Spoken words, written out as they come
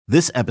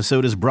This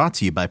episode is brought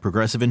to you by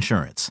Progressive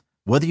Insurance.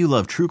 Whether you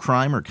love true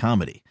crime or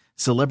comedy,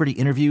 celebrity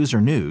interviews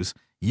or news,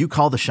 you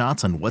call the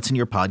shots on what's in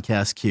your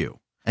podcast queue.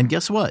 And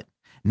guess what?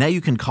 Now you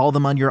can call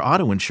them on your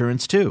auto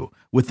insurance too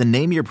with the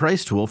Name Your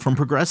Price tool from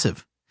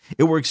Progressive.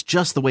 It works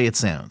just the way it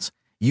sounds.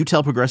 You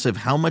tell Progressive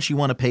how much you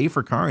want to pay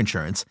for car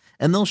insurance,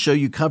 and they'll show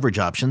you coverage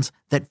options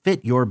that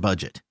fit your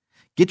budget.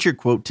 Get your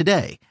quote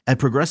today at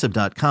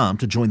Progressive.com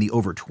to join the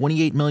over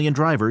 28 million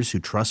drivers who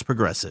trust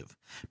Progressive.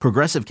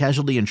 Progressive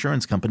Casualty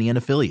Insurance Company and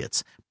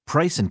Affiliates.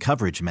 Price and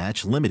coverage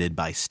match limited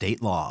by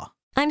state law.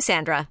 I'm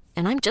Sandra,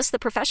 and I'm just the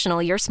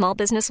professional your small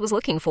business was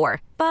looking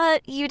for.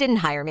 But you didn't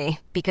hire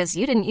me because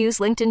you didn't use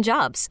LinkedIn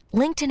Jobs.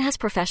 LinkedIn has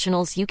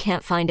professionals you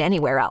can't find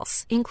anywhere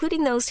else,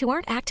 including those who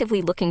aren't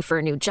actively looking for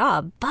a new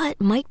job, but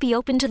might be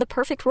open to the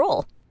perfect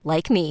role,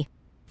 like me.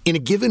 In a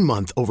given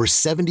month, over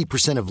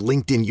 70% of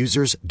LinkedIn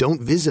users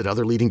don't visit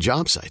other leading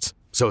job sites.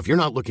 So if you're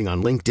not looking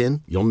on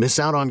LinkedIn, you'll miss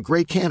out on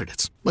great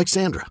candidates like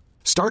Sandra.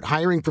 Start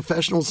hiring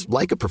professionals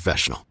like a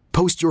professional.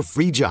 Post your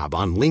free job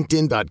on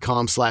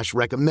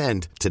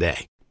linkedin.com/recommend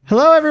today.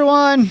 Hello,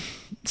 everyone.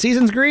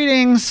 Season's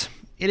greetings.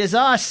 It is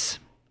us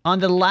on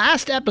the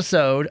last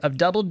episode of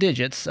Double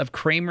Digits of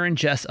Kramer and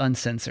Jess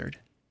Uncensored.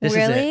 This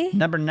is it.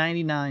 Number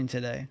 99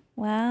 today.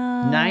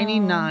 Wow.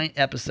 99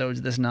 episodes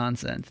of this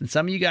nonsense. And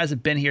some of you guys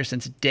have been here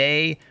since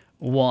day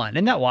one.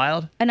 Isn't that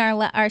wild? And our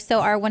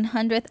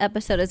 100th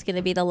episode is going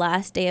to be the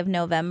last day of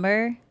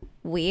November.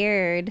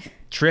 Weird.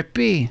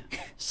 Trippy.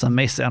 Some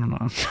may say, I don't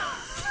know.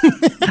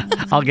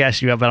 I'll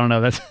gas you up. I don't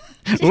know. That's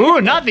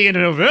ooh, not the end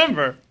of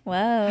November.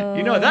 Whoa.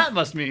 You know what that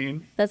must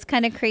mean. That's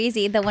kind of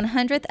crazy. The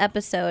 100th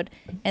episode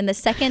and the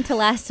second to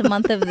last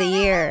month of the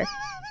year.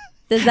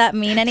 Does that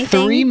mean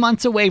anything? 3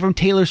 months away from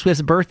Taylor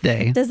Swift's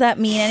birthday. Does that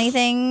mean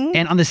anything?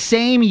 And on the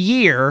same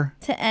year.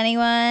 To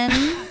anyone?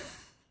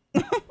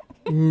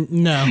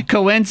 No.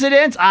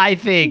 Coincidence? I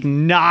think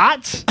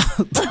not.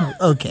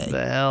 Okay.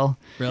 Well,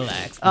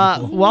 relax.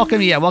 welcome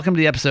to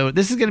the episode.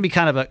 This is going to be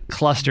kind of a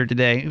cluster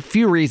today. A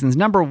few reasons.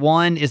 Number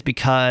one is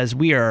because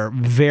we are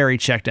very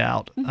checked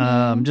out.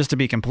 Just to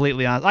be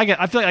completely honest,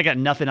 I feel like I got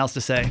nothing else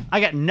to say. I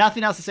got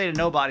nothing else to say to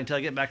nobody until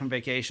I get back from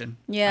vacation.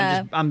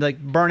 Yeah. I'm like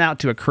burnt out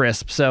to a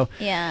crisp. So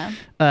yeah.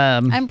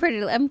 I'm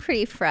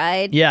pretty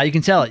fried. Yeah, you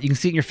can tell it. You can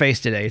see it in your face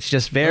today. It's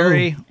just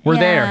very. We're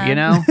there. You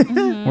know.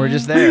 We're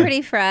just there. I'm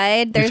pretty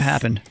fried. It's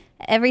happened.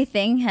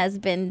 Everything has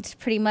been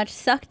pretty much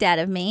sucked out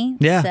of me.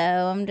 Yeah. So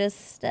I'm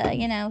just,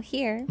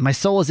 here. My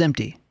soul is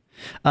empty.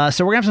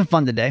 So we're going to have some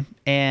fun today,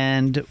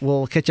 and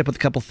we'll catch up with a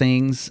couple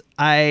things.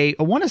 I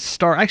want to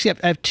start. Actually,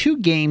 I have two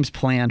games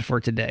planned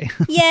for today.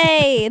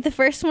 Yay! The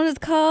first one is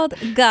called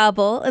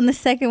Gobble, and the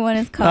second one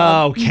is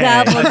called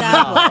Gobble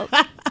Gobble.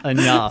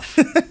 Enough.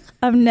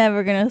 I'm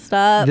never going to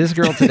stop. This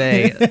girl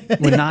today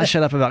would not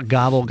shut up about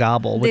Gobble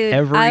Gobble with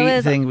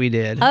everything we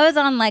did. I was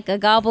on like a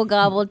Gobble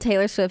Gobble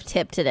Taylor Swift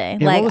tip today.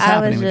 Yeah, like what was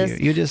happening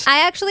with you? I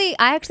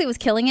actually was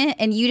killing it,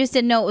 and you just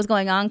didn't know what was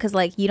going on because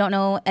like you don't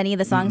know any of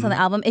the songs on the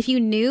album. If you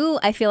knew,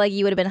 I feel like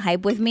you would have been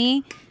hyped with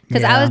me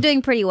because I was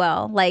doing pretty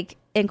well, like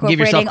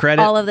incorporating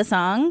all of the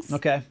songs.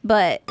 Okay,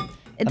 but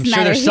it's I'm sure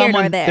neither there's here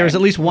nor there. There was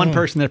at least one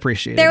person that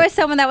appreciated it. There was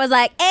someone that was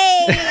like,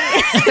 hey!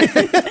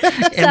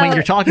 And when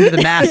you're talking to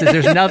the masses,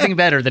 there's nothing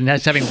better than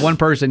just having one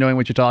person knowing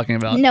what you're talking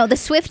about. No, the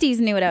Swifties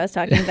knew what I was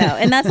talking about.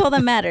 And that's all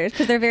that matters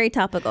because they're very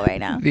topical right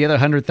now. The other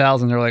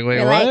 100,000, they're like,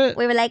 wait, what?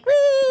 We were like, woo!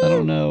 I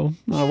don't know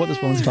what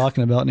this one's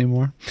talking about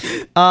anymore.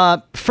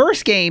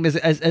 First game is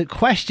a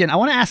question. I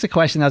want to ask a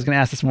question I was going to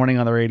ask this morning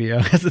on the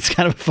radio because it's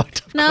kind of a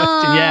fucked up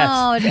question. Yes.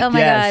 Oh my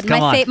yes.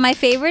 God. My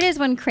favorite is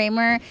when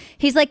Kramer,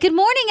 he's like, good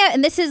morning.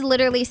 And this is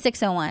literally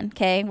 6:01.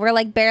 Okay. We're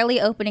like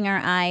barely opening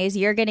our eyes.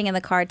 You're getting in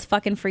the car. It's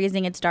fucking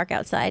freezing. It's dark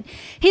outside.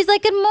 He's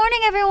like, good morning,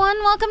 everyone.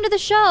 Welcome to the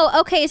show.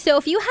 Okay. So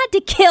if you had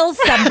to kill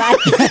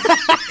somebody,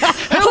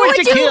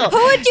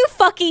 who would you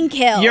fucking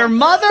kill? Your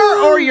mother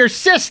or your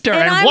sister?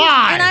 And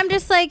why? And I'm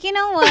just like, you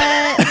know what?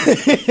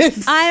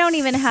 I don't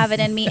even have it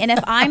in me. And if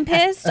I'm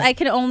pissed, I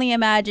can only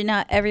imagine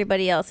how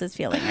everybody else is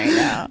feeling right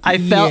now.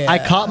 I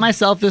caught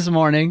myself this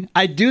morning.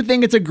 I do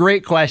think it's a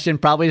great question.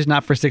 Probably just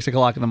not for 6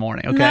 o'clock in the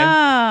morning. Okay.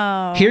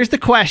 No. Here's the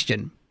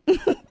question.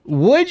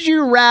 Would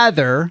you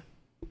rather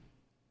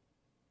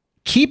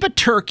keep a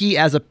turkey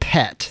as a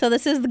pet? So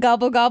this is the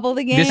Gobble Gobble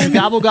the game? This is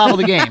Gobble Gobble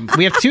the game.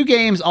 We have two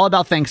games all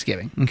about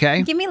Thanksgiving,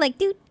 okay? Give me like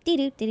do.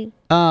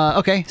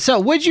 Okay. So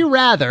would you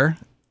rather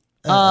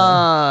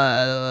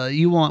what do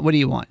you want?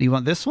 Do you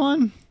want this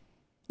one?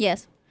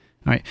 Yes.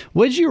 All right.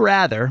 Would you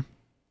rather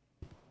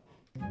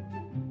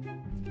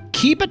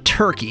keep a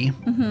turkey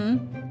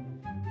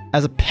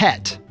as a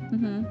pet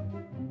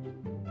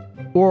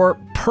or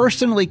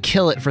personally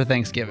kill it for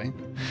Thanksgiving?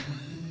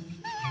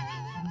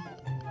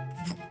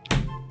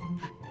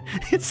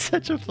 It's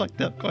such a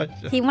fucked up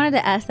question. He wanted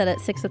to ask that at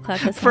 6 o'clock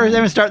this First, morning.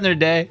 everyone's starting their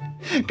day.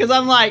 Because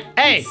I'm like,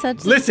 hey, So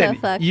listen,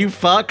 fucked. you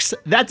fucks.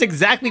 That's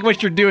exactly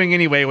what you're doing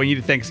anyway when you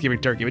do Thanksgiving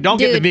turkey. But don't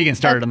get the Dude, vegan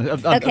started on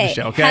the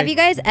show, okay? Have you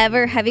guys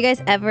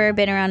ever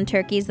been around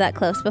turkeys that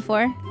close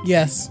before?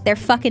 Yes. They're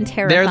fucking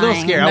They're terrifying. a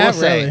little scary, I will Not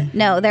say. really.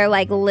 No, they're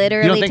like You don't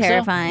literally think so?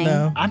 terrifying.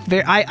 No. I'm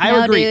very. I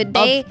No, agree. dude,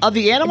 they of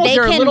the animals, they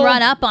they're a can little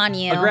run up on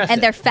you, aggressive.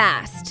 and they're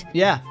fast.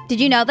 Yeah. Did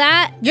you know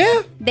that?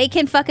 Yeah. They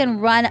can fucking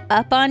run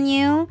up on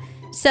you.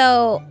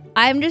 So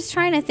I'm just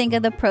trying to think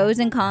of the pros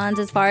and cons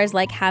as far as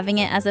like having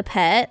it as a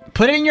pet.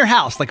 Put it in your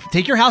house. Like,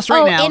 take your house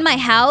right now. In my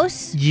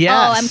house? Yes.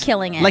 Oh, I'm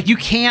killing it. Like you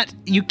can't.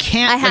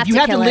 I have like you to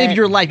have to kill live it.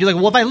 your life. You're like,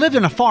 well, if I lived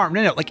in a farm,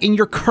 no. Like in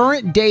your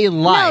current day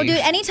life. No,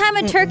 dude, anytime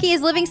a turkey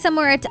is living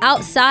somewhere it's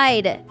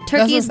outside,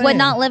 turkeys I'm would saying.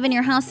 not live in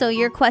your house, so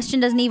your question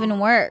doesn't even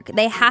work.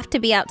 They have to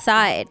be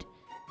outside.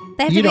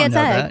 They have You to be don't know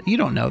outside. that. You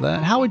don't know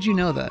that. How would you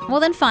know that?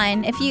 Well then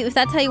fine. If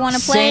that's how you want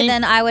to play, Same-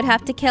 then I would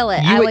have to kill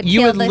it. You I would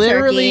kill would the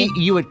literally,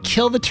 turkey. you would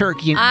kill the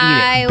turkey and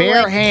I eat it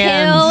bare would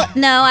hands.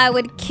 I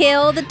would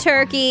kill the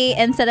turkey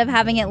instead of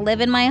having it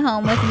live in my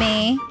home with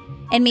me,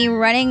 and me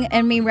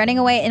running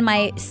away in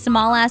my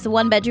small ass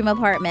 1-bedroom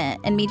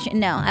apartment, and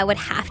I would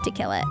have to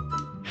kill it.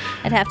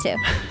 I'd have to.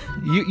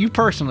 You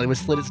personally would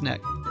slit its neck.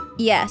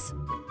 Yes,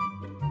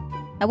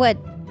 I would.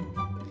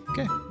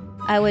 Okay.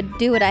 I would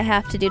do what I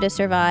have to do to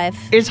survive.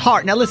 It's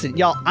hard. Now listen,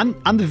 y'all.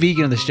 I'm the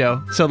vegan of the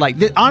show, so like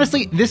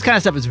honestly, this kind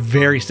of stuff is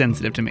very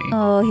sensitive to me.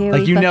 Oh, here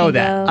like we you know fucking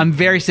that go. I'm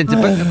very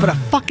sensitive. But a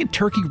fucking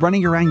turkey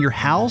running around your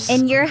house,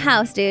 In your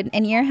house, dude.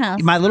 In your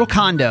house. my little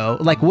condo,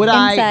 like would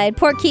I Inside.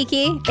 Poor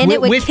Kiki. And it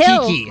would with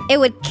kill. Kiki. It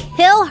would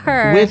kill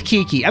her. with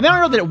Kiki? I mean, I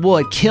don't know that it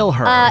would kill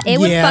her. It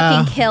would Yeah.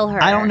 fucking kill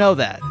her. I don't know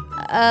that.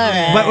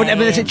 But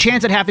it's a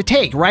chance I'd have to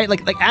take, right?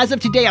 Like as of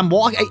today, I'm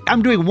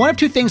doing one of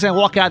two things. And I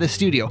walk out of the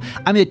studio.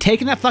 I'm either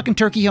taking that fucking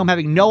turkey home,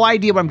 having no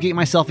idea what I'm getting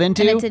myself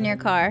into, And it's in your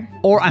car.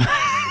 or I'm.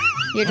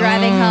 You're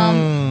driving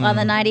home on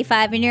the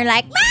 95 and you're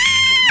like,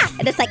 "Ah!"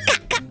 And it's like, "Ka,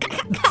 ka, ka,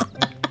 ka,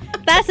 ka."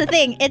 That's the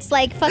thing. It's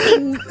like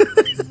fucking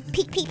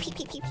peek, peek, peek,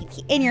 peek, peek, peek,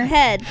 peek in your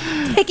head,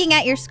 picking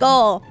at your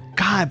skull.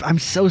 God, I'm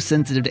so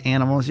sensitive to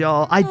animals,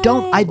 y'all. I would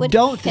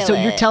don't. kill So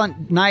you're it.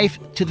 telling knife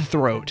to the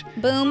throat.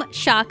 Boom,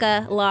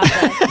 shaka,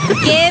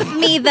 laka. Give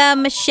me the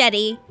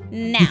machete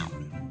now.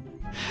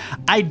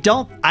 I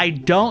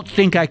don't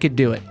think I could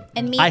do it.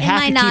 And me I'd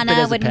have and to my keep it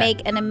nana as a would pet.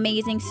 make an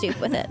amazing soup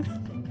with it.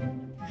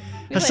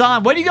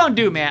 Hassan, what are you gonna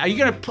do, man? Are you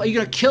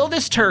gonna kill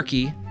this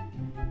turkey?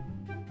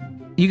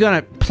 You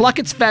gonna pluck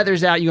its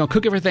feathers out? You gonna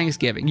cook it for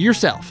Thanksgiving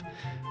yourself,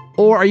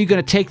 or are you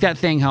gonna take that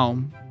thing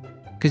home?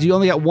 Because you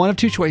only got one of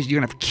two choices. You're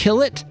gonna have to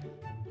kill it,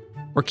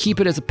 or keep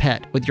it as a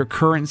pet with your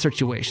current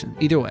situation.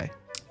 Either way.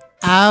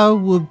 I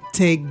would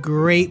take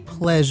great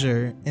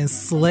pleasure in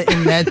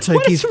slitting that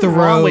turkey's What's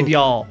wrong throat with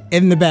y'all?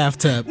 in the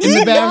bathtub. In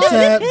the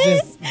bathtub,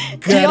 just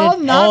Do y'all gut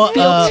it not all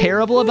feel up.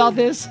 terrible about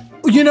this?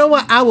 You know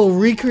what? I will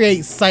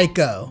recreate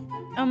Psycho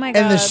Oh my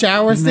god. in the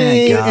shower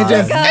scene God. and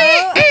just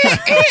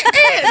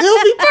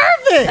it'll be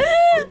perfect.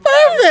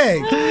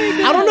 Perfect.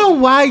 I don't know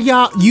why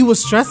you were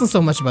stressing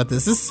so much about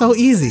this. It's so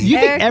easy. You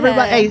think Erica.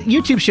 everybody? Hey,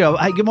 YouTube show.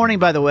 Hi, good morning,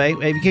 by the way.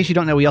 In case you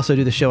don't know, we also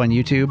do the show on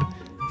YouTube.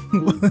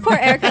 Poor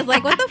Erica's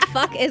like, what the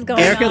fuck is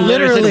going Erica on?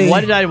 literally Literally. said,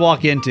 "What did I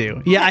walk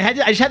into?" Yeah, I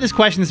just had this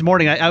question this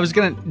morning. I was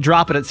gonna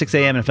drop it at 6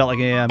 a.m. and it felt like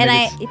And maybe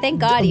I it's- thank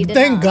God you did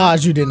Thank not.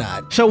 God you did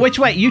not. So which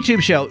way?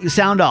 YouTube show.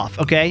 Sound off.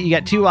 Okay, you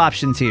got two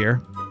options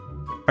here.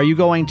 Are you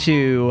going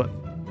to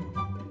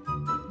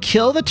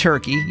kill the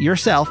turkey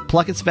yourself,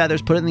 pluck its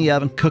feathers, put it in the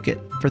oven, cook it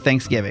for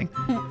Thanksgiving?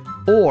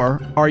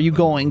 Or are you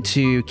going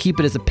to keep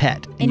it as a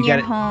pet? And In you your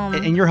got it- home.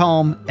 In your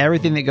home,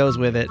 everything that goes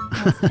with it.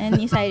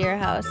 And inside your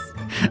house.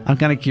 I'm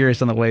kind of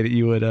curious on the way that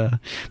you would.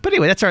 But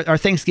anyway, that's our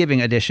Thanksgiving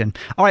edition.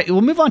 All right,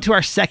 we'll move on to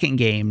our second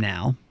game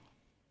now.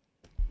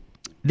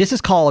 This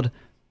is called.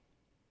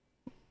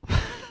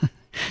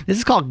 This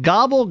is called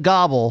Gobble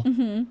Gobble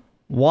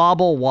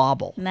Wobble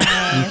Wobble.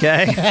 Nice.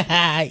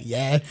 Okay,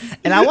 Yes.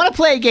 and I want to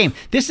play a game.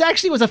 This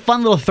actually was a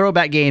fun little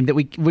throwback game that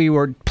we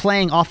were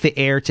playing off the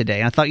air today.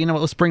 And I thought, you know what,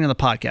 let's bring it on the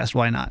podcast.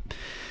 Why not?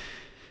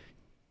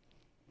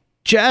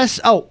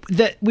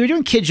 We were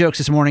doing kid jokes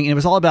this morning, and it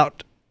was all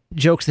about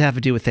jokes that have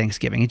to do with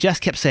Thanksgiving. And Jess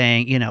kept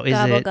saying, is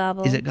Gobble, it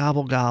gobble. is it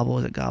gobble gobble?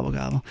 Is it gobble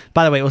gobble?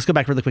 By the way, let's go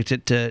back really quick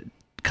to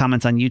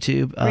comments on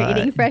YouTube. We're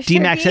eating fresh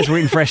D-Mac turkey. says we're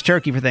eating fresh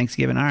turkey for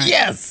Thanksgiving. All right.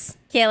 Yes.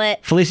 Kill it.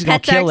 Felicia's gonna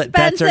Pets are kill it.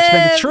 Pets are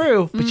expensive. expensive.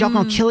 True, but y'all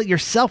gonna kill it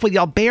yourself with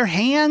y'all bare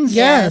hands.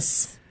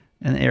 Yes.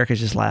 And Erica's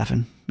just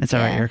laughing. It's all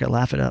right, Yeah. Erica.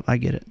 Laugh it up. I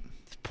get it.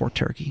 Poor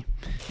turkey.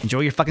 Enjoy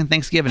your fucking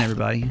Thanksgiving,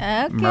 everybody.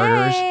 Okay.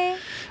 Murderers.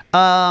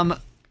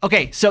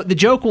 Okay, so the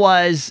joke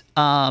was,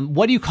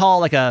 what do you call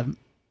like a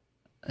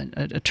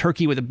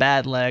turkey with a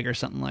bad leg or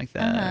something like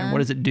that? Or what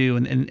does it do?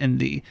 And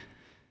the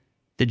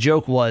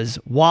joke was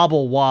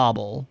wobble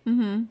wobble,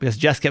 because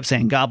Jess kept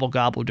saying gobble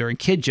gobble during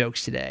kid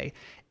jokes today.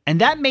 And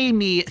that made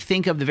me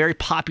think of the very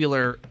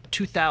popular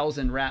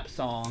 2000 rap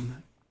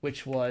song,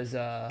 which was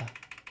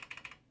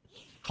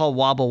called called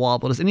Wobble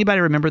Wobble. Does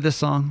anybody remember this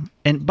song?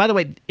 And by the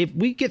way, if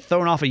we get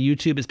thrown off of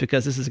YouTube, it's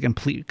because this is a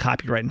complete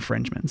copyright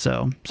infringement.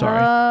 So, sorry.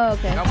 Oh,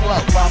 okay. Now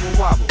wobble,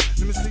 wobble.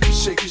 Let me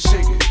see you shake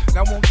it.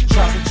 Now won't you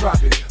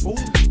drop it. Ooh,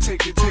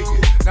 take it.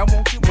 Now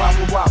won't you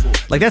wobble, wobble.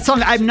 Like that song,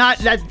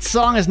 that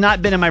song has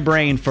not been in my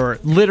brain for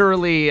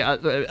literally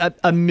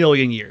a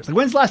million years. Like,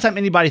 when's the last time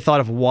anybody thought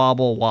of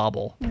Wobble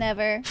Wobble?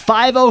 Never.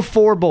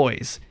 504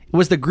 Boys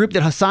was the group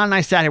that Hassan and I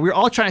sat here. We were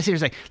all trying to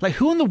see, like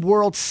who in the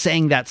world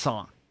sang that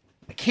song?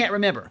 I can't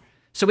remember.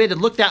 So we had to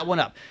look that one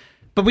up.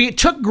 But we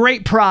took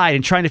great pride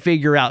in trying to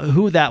figure out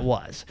who that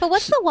was. But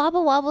what's the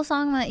Wobble Wobble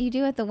song that you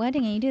do at the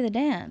wedding and you do the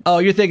dance? Oh,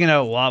 you're thinking,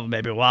 wobble,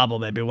 baby, wobble,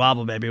 baby,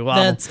 wobble, baby,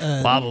 wobble. That's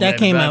wobble, that baby,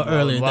 came wobble, out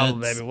earlier. Wobble,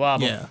 That's, baby,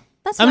 wobble. Yeah.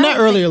 That's I'm what not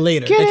I was earlier,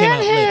 later. Get That came in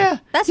out here.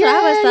 later. That's what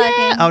I was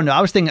thinking. Oh no,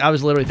 I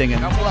was literally thinking.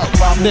 Now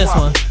wobble, This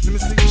one. Let me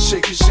see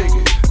you shake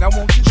it. Now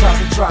won't you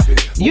drop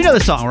it. You know the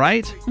song,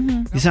 right?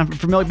 You sound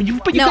familiar, but you No,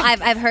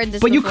 couldn't- I've heard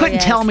this But you before, couldn't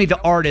yes. tell me the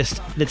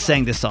artist that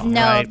sang this song,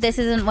 No, right? this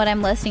isn't what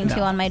I'm listening to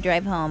on my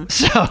drive home.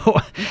 So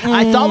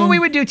I thought what we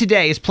would do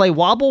today is play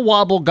Wobble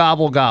Wobble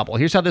Gobble Gobble.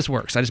 Here's how this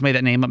works. I just made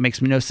that name up.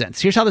 Makes no sense.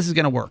 Here's how this is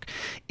going to work.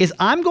 Is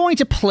I'm going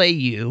to play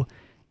you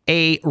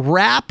a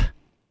rap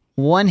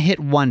one-hit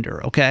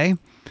wonder, okay?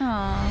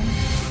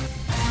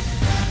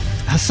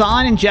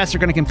 Hassan and Jess are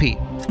going to compete.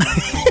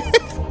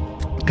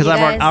 Because I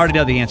guys- already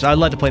know the answer. I'd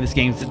love to play this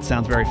game because it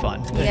sounds very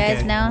fun. You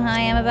guys know how I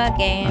am about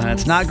games.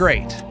 It's not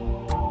great.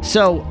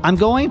 So I'm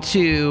going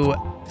to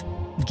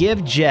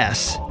give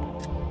Jess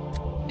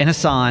and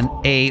Hassan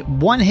a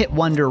one-hit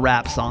wonder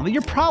rap song that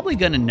you're probably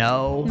gonna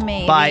know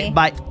Maybe.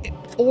 by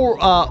or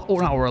not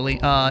orally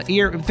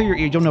ear through your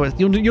ear. You'll know it.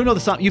 You'll know the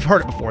song. You've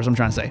heard it before. Is what I'm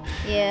trying to say.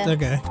 Yeah.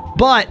 Okay.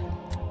 But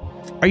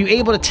are you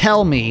able to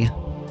tell me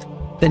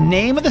the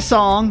name of the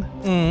song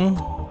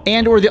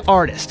and or the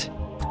artist?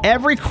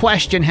 Every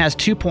question has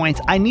 2 points.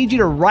 I need you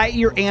to write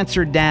your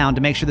answer down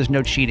to make sure there's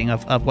no cheating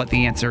of what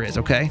the answer is,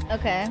 okay?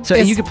 Okay. So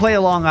and Is- you can play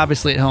along,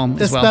 obviously, at home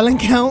The as well. spelling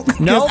count? 'Cause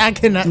No, I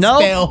cannot no,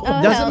 spell.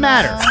 Oh, doesn't hell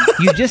matter. no.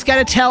 You just got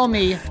to tell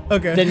me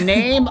Okay. the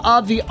name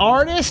of the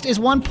artist is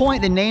 1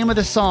 point, the name of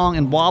the song,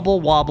 and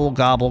wobble, wobble,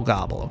 gobble,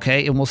 gobble,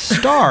 okay? And we'll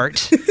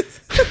start.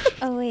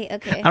 Oh wait.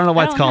 Okay. I don't know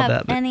why it's called have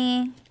that, but-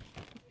 Any?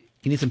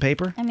 You need some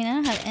paper? I mean, I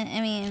don't have.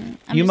 I mean,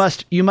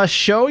 You must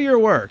show your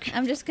work.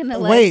 I'm just gonna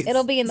Wait.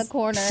 It'll be in the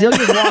corner.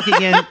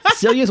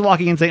 Celia's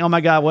walking in saying, "Oh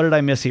my God, what did I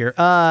miss here?"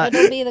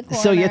 It'll be the corner.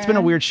 Celia, it's been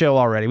a weird show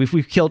already.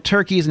 We've killed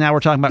turkeys, and now we're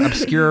talking about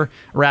obscure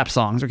rap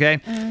songs. Okay,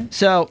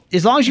 so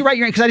as long as you write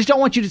your, because I just don't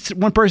want you to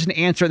one person to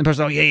answer and the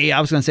person, oh yeah, I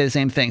was going to say the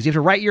same things. You have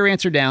to write your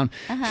answer down.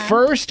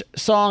 First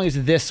song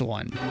is this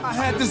one. I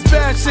had this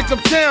bad chick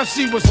uptown,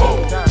 she was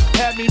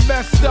had me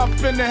messed up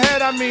in the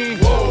head, I mean.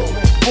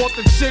 Bought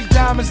the chick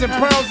diamonds and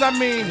pearls, I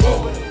mean.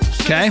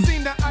 Okay,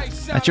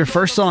 that's your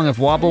first song of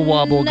Wobble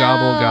Wobble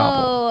Gobble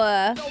Gobble.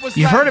 No.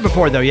 You've heard it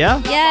before though,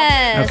 yeah?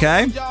 Yes.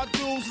 Okay,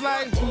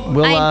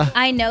 we'll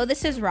I know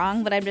this is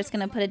wrong, but I'm just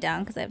gonna put it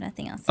down because I have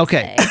nothing else to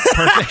Okay, say.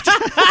 perfect.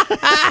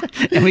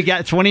 And we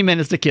got 20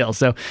 minutes to kill.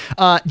 So,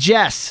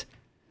 Jess,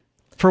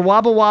 for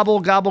Wobble Wobble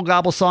Gobble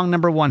Gobble song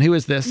number 1, who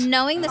is this?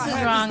 Knowing this is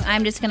wrong,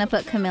 I'm just gonna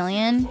put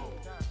Chameleon.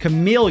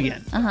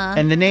 Chameleon.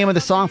 And the name of the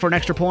song for an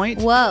extra point?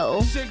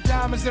 Whoa.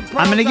 I'm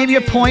going to give you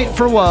a point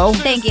for Whoa.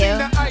 Thank you.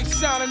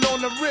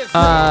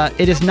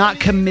 It is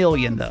not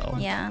Chameleon, though.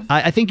 Yeah.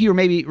 I think you were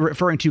maybe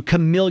referring to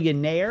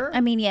Chameleonaire.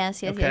 I mean,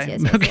 yes. Okay.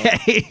 Yes.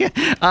 Okay.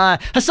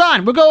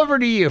 Hassan, we'll go over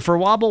to you for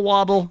Wobble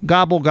Wobble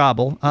Gobble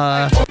Gobble.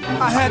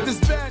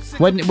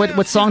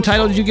 What song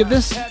title did you give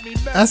this?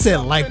 I said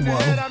like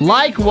whoa.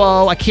 Like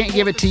Whoa. I can't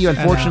give it to you.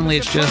 Unfortunately,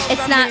 it's just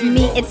It's not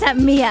me. It's not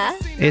Mia.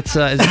 it's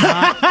not.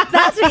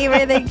 That's what you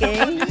were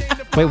thinking.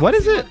 Wait, what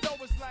is it?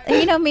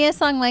 You know Mia's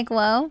song like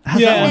Whoa?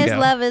 How's Yeah. that one His go?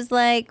 love is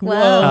like Whoa.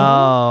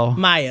 Whoa. Oh.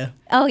 Maya.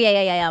 Oh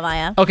yeah,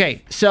 Maya.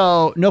 Okay,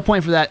 so no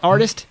point for that.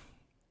 Artist,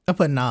 I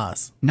put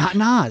Nas. not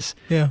Nas.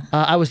 Yeah.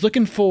 I was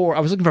looking for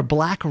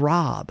Black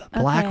Rob.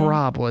 Black Okay.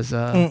 Rob was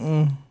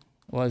whoa.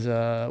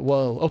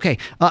 Okay,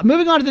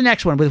 moving on to the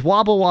next one with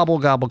Wobble Wobble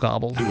Gobble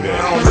Gobble.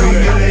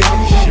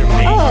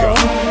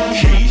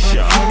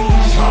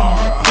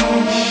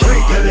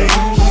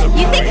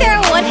 You think they're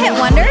a one-hit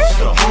wonder?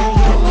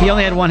 He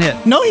only had one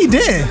hit. No, he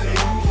did.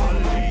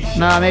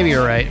 Nah, maybe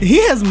you're right.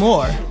 He has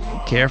more.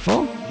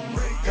 Careful.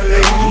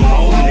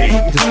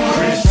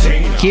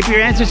 Keep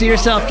your answers to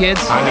yourself, kids.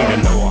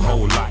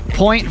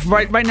 Point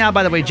right now.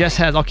 By the way, Jess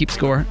has. I'll keep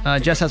score.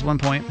 Jess has 1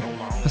 point.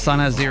 Hassan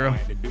has 0.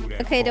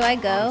 Okay, do I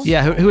go?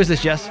 Yeah. Who is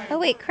this, Jess? Oh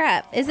wait,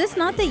 crap. Is this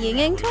not the Ying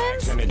Yang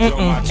Twins?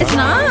 It's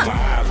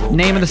not?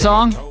 Name of the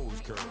song?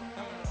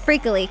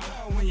 Freakily.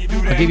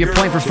 I'll give you a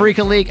point for Freak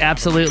a Leak.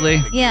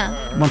 Absolutely.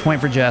 Yeah. 1 point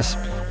for Jess.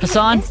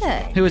 Hassan? Is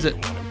it? Who is it?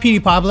 Petey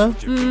Pablo.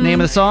 Name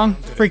of the song?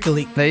 Freak a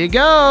Leak. There you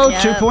go.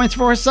 Yep. 2 points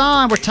for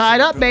Hassan. We're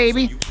tied up,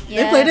 baby.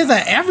 Yeah. They play this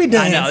at every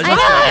dance. I know.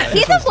 I know.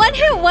 He's a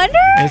one-hit wonder?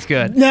 It's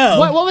good. No.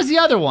 What was the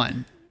other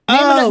one?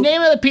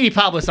 Name of the Petey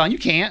Pablo song. You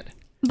can't.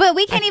 But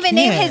we can't even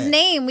name his can't.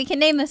 name. We can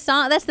name the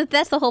song. That's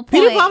the whole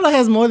point. Petey Pablo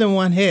has more than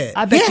one hit.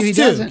 I bet you he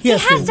doesn't. He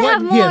has has two. to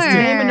have He has more. two.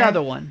 Name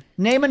another one.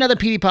 Name another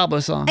Petey Pablo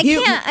song. I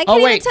can't Oh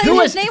even wait, tell who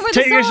you was his name or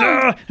the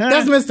song.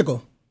 That's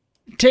Mystical.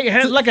 Take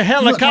a like a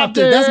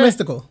helicopter. That's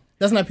Mystical.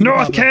 That's not Petey North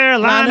Pablo.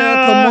 Carolina.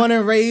 Come on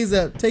and raise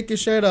up. Take your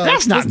shirt off.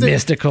 That's not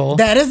Mystical.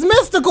 That is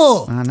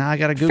Mystical. Now I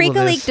gotta Google Freak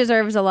a Leak this.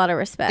 deserves a lot of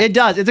respect. It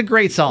does. It's a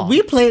great song.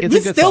 We It's a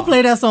good still song.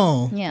 play that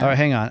song. Yeah. All right,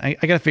 hang on. I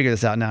gotta figure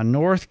this out now.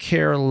 North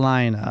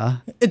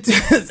Carolina.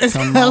 It's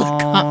Come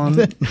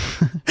helicopter.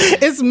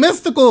 It's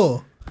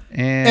Mystical.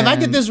 And If I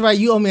get this right,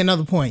 you owe me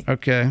another point.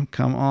 okay,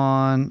 come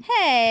on.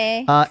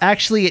 Hey.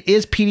 Actually, it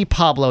is Petey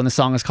Pablo, and the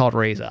song is called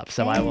 "Raise Up."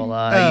 So I will.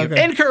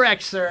 okay.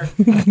 Incorrect, sir.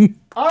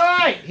 All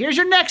right, here's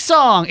your next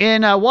song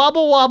in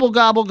Wobble Wobble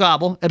Gobble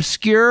Gobble.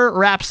 Obscure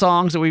rap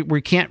songs that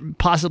we can't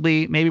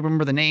possibly maybe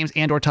remember the names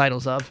and or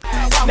titles of.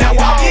 Now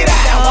walk it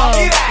out. Now walk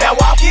it out. Now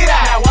walk it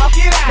out. Now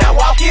walk it out. Now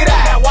walk it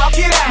out. Now walk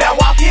it out. Now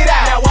walk it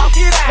out. Now walk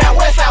it out. Now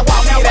west side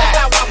walk it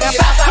out. Now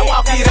south side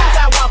walk it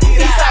out.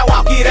 East side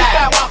walk it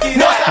out.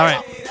 North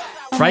side.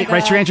 All right,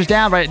 write your answers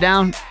down. Write it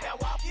down.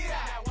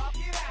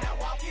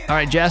 All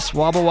right, Jess.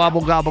 Wobble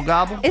Wobble Gobble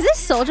Gobble. Is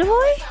this Soulja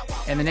Boy?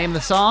 And the name of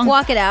the song?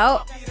 Walk It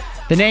Out.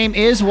 The name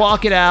is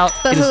Walk It Out.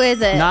 But who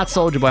is it? Not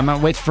Soulja Boy. I'm going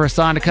to wait for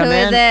Hassan to come Who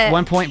is in. it?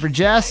 1 point for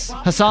Jess.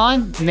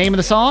 Hassan, name of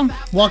the song?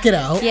 Walk It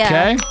Out. Yeah.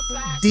 Okay.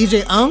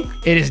 DJ Unk.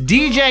 It is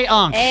DJ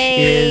Unk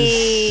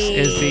Hey.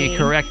 is the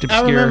correct I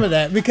obscure. remember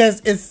that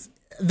because it's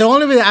the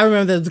only reason I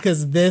remember that is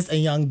because this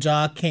and Young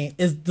Jock came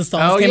the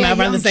songs Oh, came yeah, out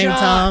around the Young same Jock.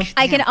 time.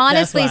 I can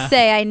honestly why.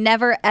 say I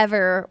never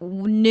ever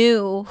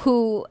knew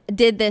who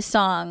did this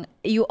song.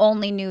 You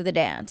only knew the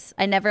dance.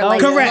 I never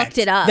Correct. looked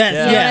it up. That's-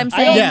 You know yeah. what I'm I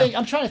saying? don't Yeah. think,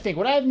 I'm trying to think.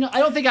 Would I have I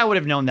don't think I would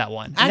have known that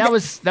one. I And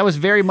got- that was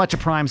very much a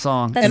prime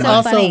song. That's And so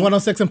also funny.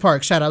 106 in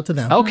Park. Shout out to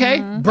them.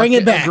 Okay. Bring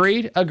it back.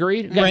 Agreed.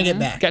 Bring it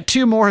back. Got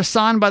two more.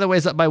 Hassan, by the way,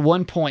 is up by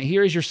 1 point.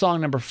 Here is your song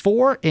number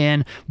 4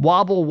 in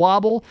Wobble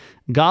Wobble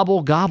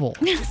Gobble Gobble.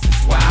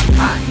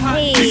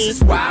 Hey.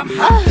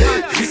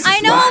 I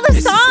know all the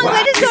songs.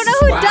 I just don't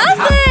know who does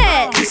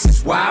it. This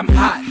is why I'm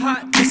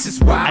hot. This is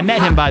why I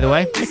met him, by the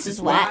way. This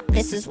is what.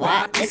 This is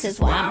what. This is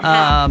why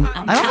I'm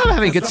hot. I don't know if I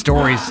have any good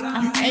stories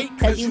I'm hate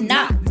because you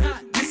not.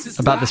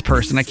 about this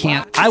person.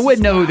 I would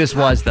know who this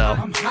was, though.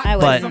 I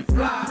But wasn't.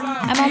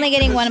 I'm only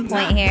getting 1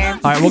 point here.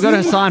 all right, we'll go to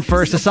Hassan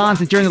first. Hassan,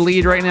 since you're in the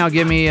lead right now,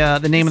 give me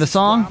the name of the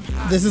song.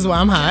 This is why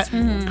I'm hot.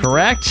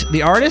 Correct.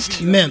 The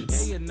artist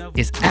Mims.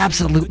 is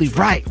absolutely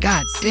right.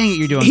 God dang it,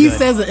 you're doing He good.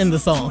 says it in the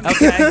song.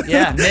 Okay,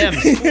 yeah,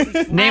 Mims.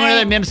 Name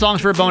another Mims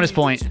songs for a bonus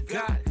point.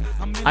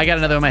 I got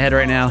another in my head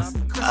right now.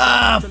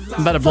 I'm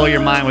about to blow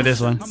your mind with this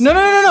one.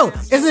 No.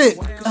 Is it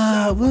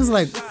what was it,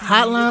 like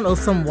Hotline or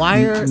some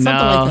wire? Something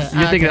No, like that.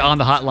 you're thinking Okay. On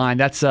the Hotline.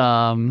 That's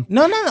No,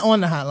 not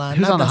on the hotline.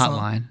 who's not on the that song.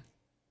 hotline?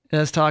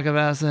 Let's talk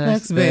about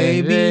sex, Sex,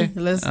 baby.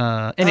 Let's-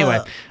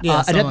 anyway,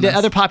 yeah, someone the else.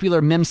 other popular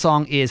Mims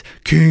song is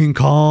King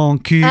Kong,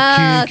 King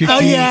Okay. King Oh,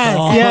 King yes,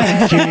 Kong,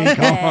 yes. King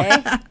Kong.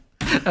 Okay.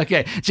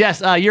 Okay,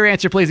 Jess, your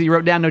answer, please. That you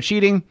wrote down. No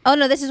cheating. Oh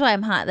no, this is why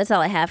I'm hot. That's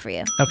all I have for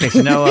you. Okay,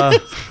 so no.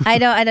 I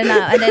did not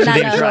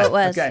know who it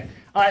was. Okay.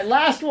 All right,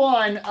 last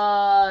one.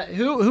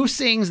 Who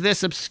sings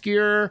this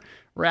obscure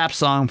rap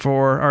song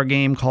for our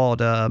game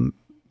called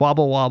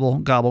Wobble Wobble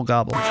Gobble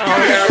Gobble?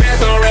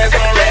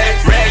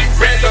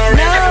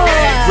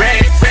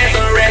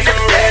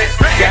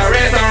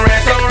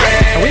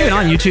 Are we even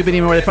on YouTube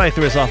anymore? They probably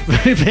threw us off.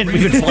 we've been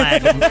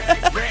flagged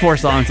 4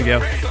 songs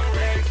ago.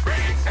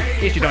 In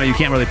case you don't know, you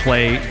can't really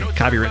play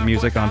copyrighted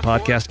music on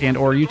podcast and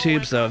or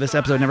YouTube, so this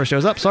episode never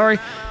shows up. Sorry.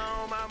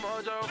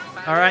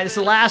 All right, it's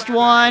the last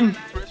one.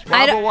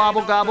 Wobble,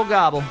 wobble, gobble,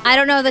 gobble. I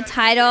don't know the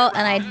title,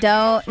 and I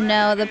don't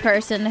know the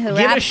person who Give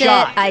it a raps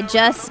shot. it. I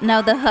just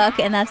know the hook,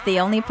 and that's the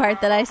only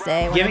part that I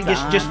say. When Give it, it's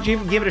on. just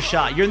give it a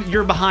shot.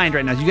 You're behind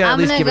right now. You got to at I'm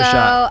least gonna give go. it a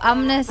shot. I'm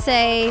gonna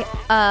say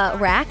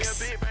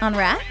Rax on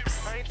Rax.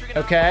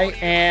 Okay,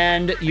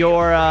 and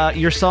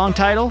your song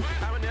title?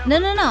 No.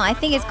 I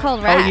think it's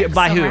called Rax.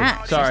 by or who?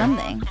 Rax Sorry. Or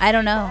something. I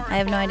don't know. I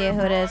have no idea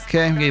who it is.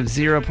 Okay, we gave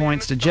 0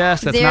 points to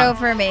Jess. That's 0 not,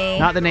 for me.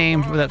 Not the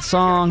name for that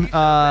song.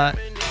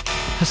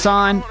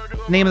 Hassan,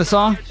 name of the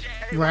song?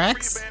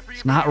 Rax.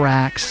 It's not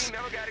Rax.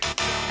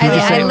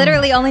 I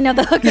literally only know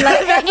the hook. Like,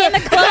 right in the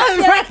club.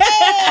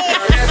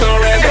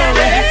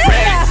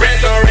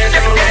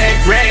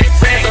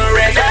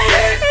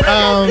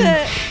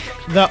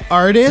 The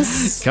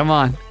artist. Come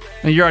on.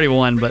 I mean, you already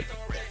won, but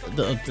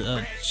the,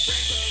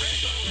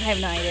 I have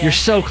no idea. you're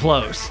so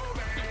close.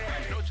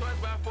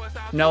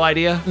 No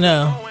idea?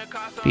 no.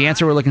 The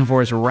answer we're looking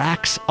for is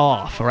Rax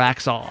Off.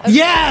 Rax Off.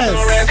 Yes.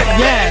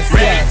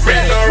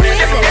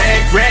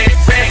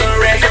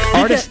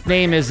 Artist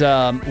name is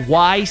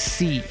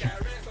YC.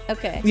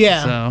 Okay.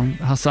 Yeah. So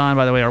Hassan,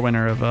 by the way, our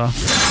winner of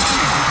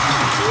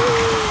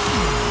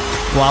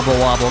Wobble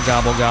Wobble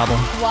Gobble Gobble.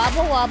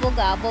 Wobble wobble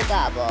gobble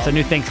gobble. It's a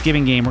new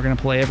Thanksgiving game we're going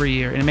to play every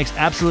year, and it makes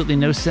absolutely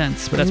no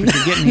sense, but that's what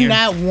you're getting here.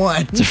 Not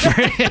one.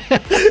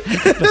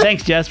 But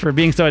thanks, Jess, for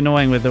being so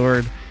annoying with the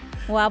word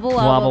Wobble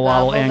wobble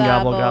wobble and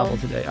gobble gobble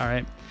today. All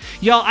right.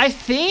 Y'all, I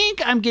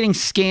think I'm getting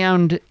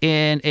scammed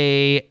in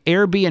a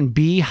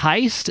Airbnb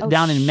heist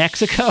down in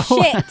Mexico.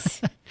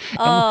 Shit.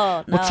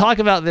 Oh, no. We'll talk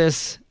about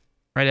this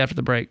right after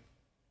the break.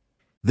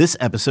 This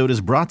episode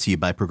is brought to you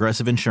by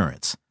Progressive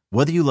Insurance.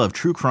 Whether you love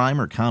true crime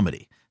or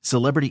comedy,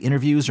 celebrity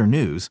interviews or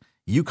news,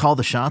 you call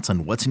the shots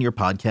on what's in your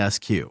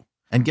podcast queue.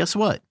 And guess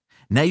what?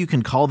 Now you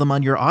can call them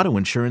on your auto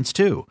insurance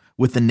too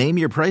with the Name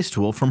Your Price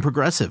tool from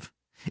Progressive.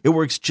 It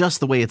works just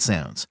the way it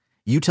sounds.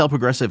 You tell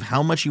Progressive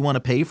how much you want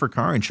to pay for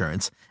car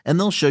insurance, and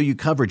they'll show you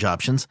coverage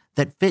options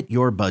that fit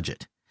your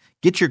budget.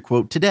 Get your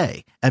quote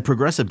today at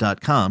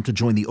Progressive.com to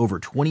join the over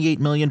 28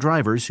 million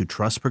drivers who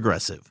trust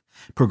Progressive.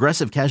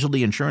 Progressive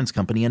Casualty Insurance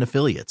Company and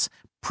Affiliates.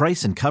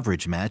 Price and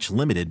coverage match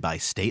limited by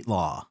state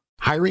law.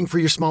 Hiring for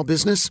your small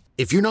business?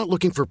 If you're not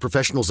looking for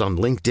professionals on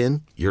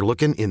LinkedIn, you're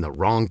looking in the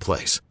wrong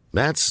place.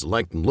 That's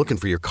like looking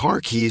for your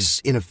car keys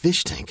in a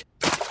fish tank.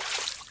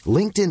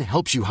 LinkedIn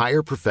helps you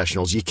hire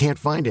professionals you can't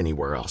find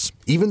anywhere else,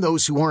 even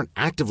those who aren't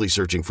actively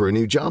searching for a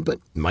new job but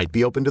might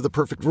be open to the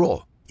perfect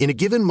role. In a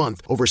given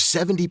month, over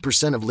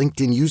 70% of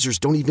LinkedIn users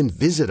don't even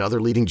visit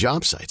other leading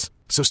job sites.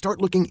 So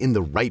start looking in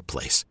the right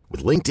place.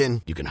 With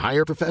LinkedIn, you can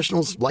hire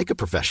professionals like a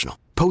professional.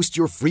 Post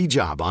your free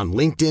job on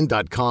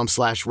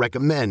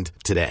linkedin.com/recommend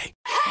today.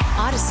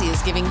 Odyssey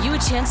is giving you a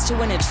chance to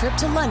win a trip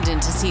to London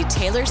to see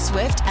Taylor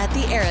Swift at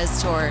the Eras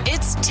Tour.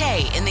 It's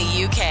Tay in the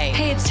UK.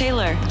 Hey, it's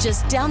Taylor.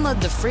 Just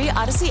download the free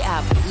Odyssey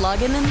app,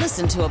 log in and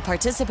listen to a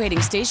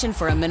participating station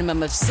for a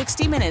minimum of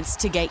 60 minutes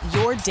to get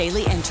your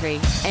daily entry.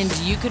 And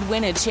you could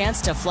win a chance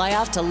to fly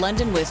off to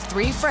London with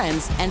 3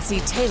 friends and see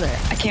Taylor.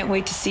 I can't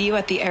wait to see you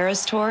at the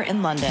Eras Tour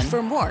in London.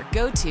 For more,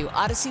 go to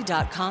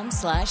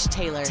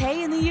odyssey.com/Taylor.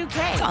 Tay in the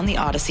UK. It's on the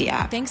Odyssey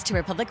app. Thanks to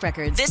Republic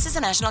Records. This is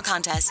a national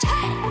contest.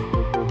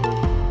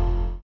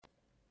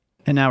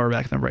 And now we're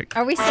back in the break.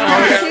 Are we still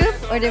on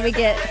YouTube, or did we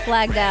get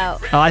flagged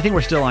out? Oh, I think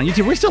we're still on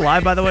YouTube. We're still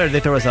live, by the way, or did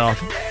they throw us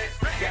off?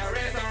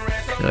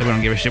 We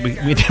don't give a shit.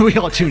 We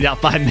all tuned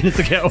out 5 minutes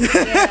ago.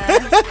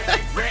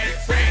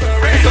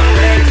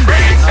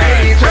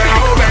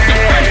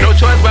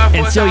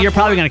 And so you're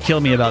probably going to kill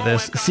me about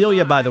this.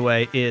 Celia, by the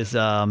way, is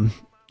a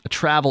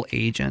travel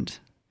agent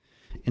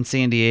in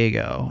San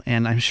Diego,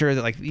 and I'm sure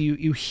that like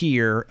you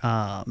hear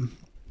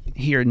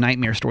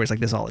nightmare stories like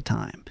this all the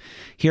time.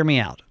 Hear me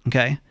out,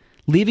 okay?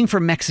 Leaving for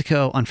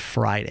Mexico on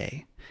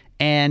Friday,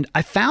 and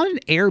I found an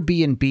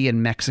Airbnb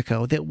in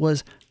Mexico that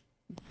was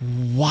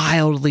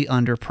wildly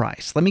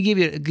underpriced. Let me give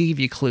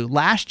you a clue.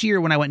 Last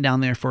year when I went down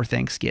there for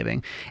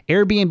Thanksgiving,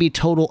 Airbnb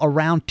total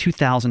around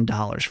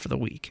 $2,000 for the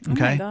week.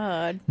 Okay. Oh my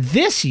God.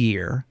 This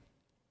year,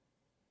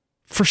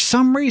 for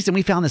some reason,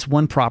 we found this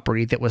one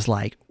property that was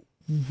like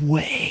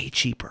way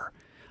cheaper.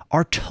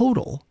 Our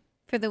total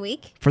for the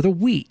week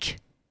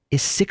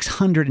is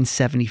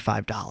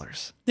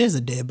 $675. There's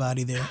a dead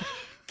body there.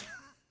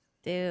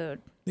 Dude.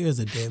 There's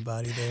a dead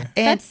body there.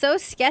 And that's so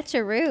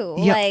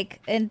sketcheroo. Yep.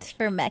 Like, and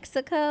for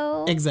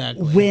Mexico.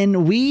 Exactly. When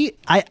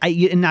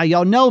and now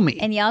y'all know me.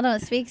 And y'all don't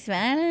speak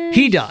Spanish?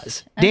 He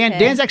does. Okay.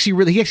 Dan's actually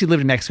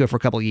lived in Mexico for a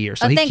couple of years.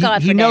 So thank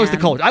God he for knows Dan.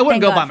 the culture. I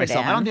wouldn't Thank go by God for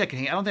myself. Dan. I don't think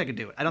I could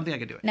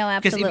do it. No,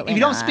 absolutely if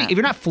you don't not. speak, if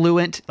you're not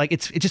fluent, like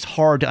it's just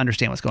hard to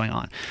understand what's going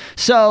on.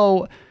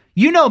 So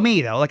you know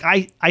me though. Like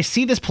I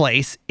see this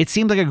place. It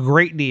seems like a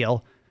great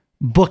deal.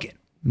 Book it.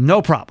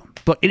 No problem.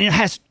 And it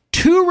has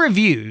 2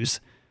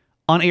 reviews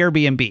on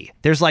Airbnb.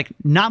 There's like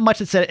not much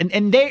that said,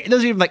 and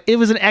those are even like, it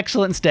was an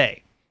excellent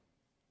stay.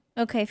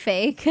 Okay,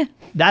 fake.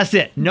 That's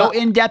it. No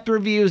in-depth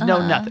reviews,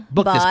 no nothing.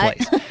 Book this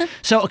place.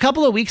 So a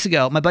couple of weeks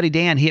ago, my buddy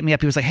Dan hit me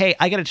up. He was like, hey,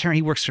 I got to turn.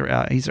 He works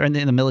for, he's in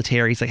the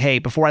military. He's like, hey,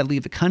 before I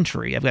leave the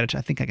country, I've got to,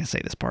 I think I can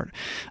say this part.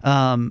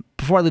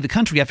 Before I leave the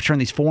country, I have to turn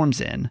these forms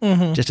in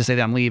just to say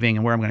that I'm leaving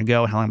and where I'm going to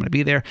go and how long I'm going to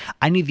be there.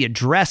 I need the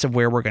address of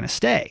where we're going to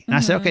stay. And I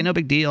said, okay, no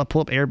big deal. I'll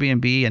pull up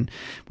Airbnb. And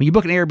when you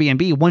book an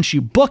Airbnb, once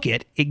you book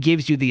it, it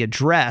gives you the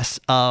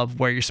address of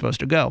where you're supposed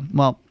to go.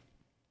 Well,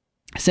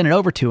 I sent it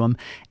over to him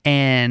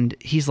and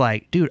he's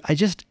like, dude, I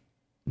just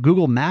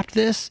Google mapped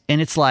this and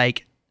it's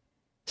like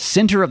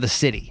center of the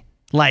city.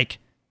 Like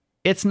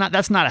that's not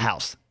a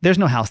house. There's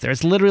no house there.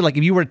 It's literally like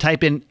if you were to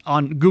type in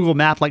on Google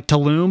Map, like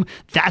Tulum,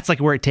 that's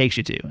like where it takes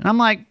you to. And I'm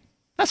like,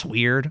 that's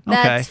weird. Okay.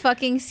 That's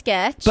fucking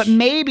sketch. But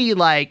maybe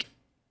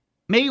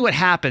what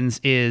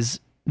happens is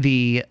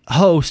the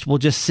host will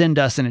just send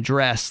us an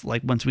address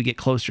like once we get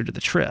closer to the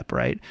trip.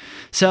 Right.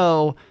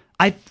 So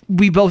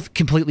we both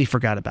completely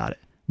forgot about it.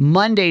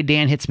 Monday,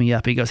 Dan hits me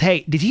up. He goes,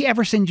 hey, did he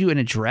ever send you an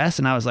address?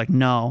 And I was like,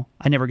 no,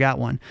 I never got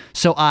one.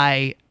 So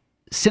I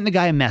sent the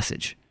guy a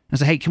message. I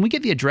said, hey, can we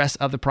get the address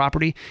of the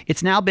property?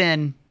 It's now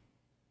been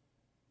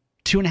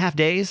 2.5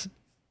 days.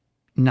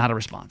 Not a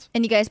response.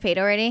 And you guys paid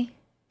already?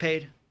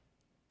 Paid.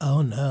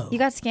 Oh, no. You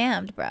got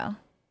scammed, bro.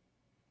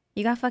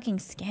 You got fucking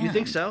scammed. You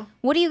think so?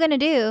 What are you going to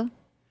do?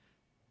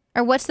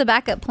 Or what's the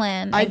backup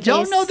plan? I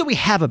don't know that we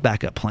have a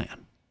backup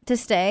plan. To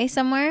stay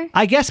somewhere?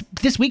 I guess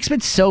this week's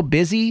been so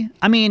busy.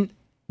 I mean,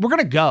 we're going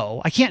to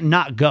go. I can't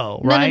not go,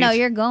 right? No,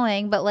 you're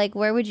going, but like,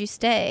 where would you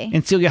stay?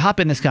 And Celia,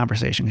 hop in this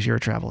conversation because you're a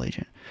travel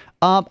agent.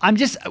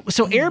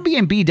 So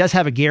Airbnb does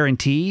have a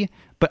guarantee,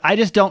 but I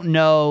just don't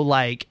know,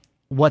 like,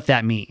 what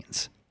that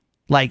means.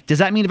 Like, does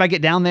that mean if I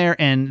get down there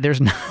and there's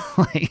not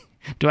like,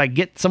 do I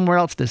get somewhere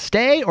else to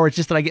stay, or it's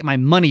just that I get my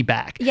money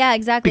back? Yeah,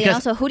 exactly. Because,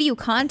 and also, who do you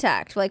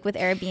contact, like with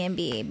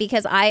Airbnb?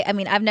 Because I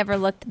mean, I've never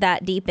looked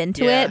that deep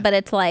into it, but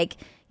it's like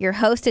your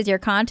host is your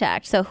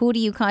contact. So who do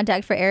you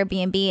contact for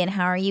Airbnb, and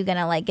how are you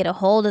gonna like get a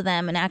hold of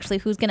them, and actually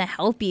who's gonna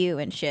help you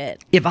and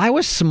shit? if I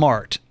was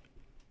smart,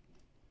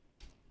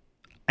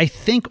 I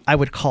think I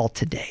would call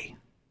today.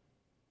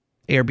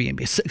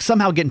 Airbnb.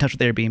 Somehow get in touch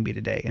with Airbnb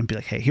today and be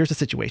like, hey, here's the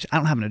situation. I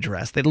don't have an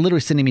address. They're literally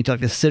sending me to like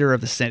the center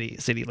of the city.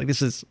 Like,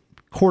 this is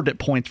coordinate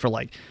points for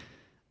like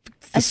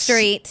A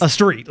street.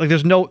 Like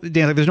there's no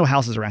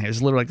houses around here.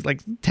 It's literally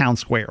like town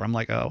square. I'm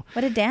like, oh.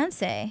 What did Dan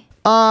say?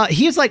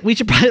 He's like, we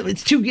should probably.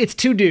 It's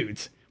two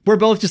dudes. We're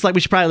both just like,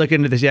 we should probably look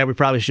into this. Yeah, we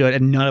probably should.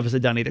 And none of us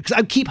have done either. Because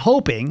I keep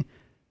hoping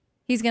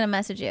He's gonna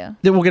message you.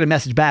 that we'll get a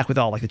message back with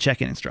all like the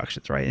check-in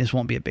instructions, right? This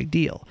won't be a big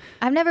deal.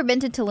 I've never been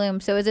to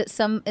Tulum, so is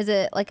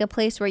it like a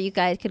place where you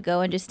guys could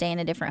go and just stay in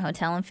a different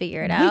hotel and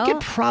figure it out? We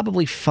could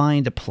probably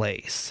find a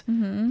place.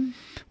 Mm-hmm.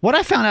 What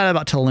I found out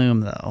about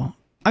Tulum, though,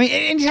 I mean,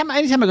 anytime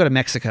I go to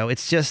Mexico,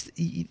 it's just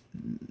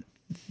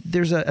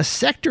there's a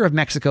sector of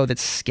Mexico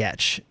that's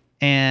sketch.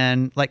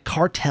 And like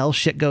cartel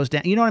shit goes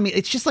down. You know what I mean?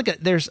 It's just like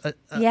there's a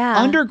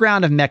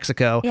underground of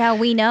Mexico. Yeah,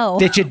 we know.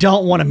 That you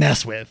don't want to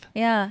mess with.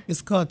 Yeah.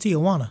 It's called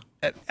Tijuana.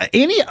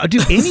 Any of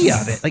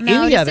it. Like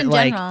No, any just of it. in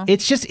Like general.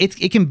 it's just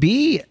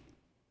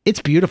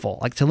it's beautiful.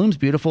 Like Tulum's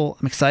beautiful.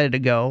 I'm excited to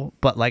go.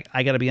 But like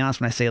I gotta be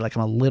honest when I say like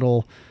I'm a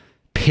little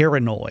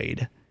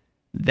paranoid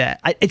that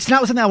it's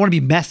not something I want to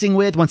be messing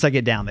with once I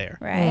get down there.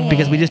 Right.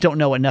 Because we just don't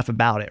know enough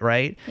about it,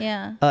 right?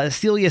 Yeah.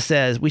 Celia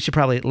says we should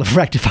probably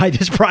rectify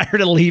this prior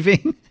to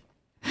leaving.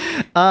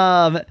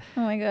 Oh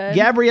my god.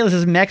 Gabriela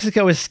says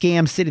Mexico is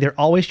scam city. They're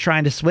always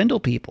trying to swindle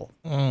people.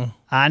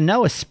 I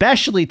know,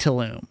 especially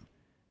Tulum.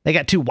 They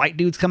got two white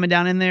dudes coming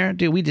down in there.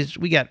 Dude,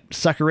 we got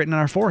sucker written on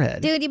our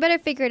forehead. Dude, you better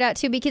figure it out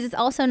too, because it's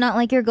also not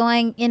like you're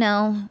going,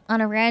 on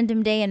a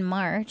random day in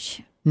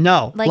March.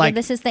 No. Like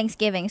this is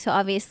Thanksgiving, so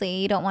obviously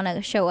you don't want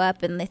to show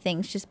up and the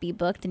things just be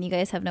booked and you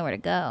guys have nowhere to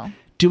go.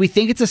 Do we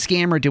think it's a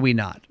scam or do we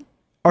not?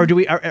 Or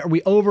are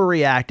we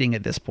overreacting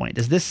at this point?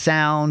 Does this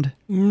sound...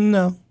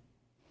 No.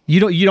 You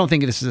don't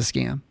think this is a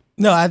scam?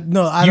 No, I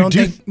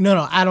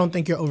don't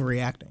think you're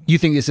overreacting. You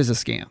think this is a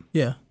scam?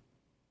 Yeah.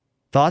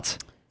 Thoughts?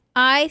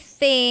 I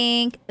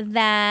think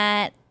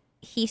that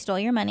he stole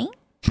your money.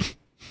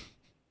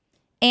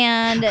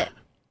 And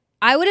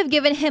I would have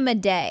given him a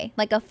day,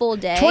 like a full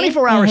day.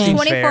 24 hours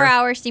seems fair. 24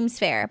 hours seems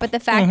fair. But the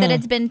fact that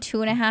it's been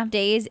 2.5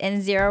 days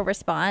and zero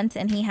response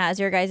and he has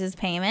your guys'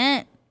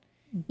 payment,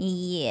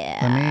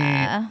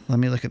 yeah. Let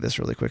me look at this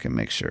really quick and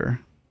make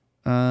sure.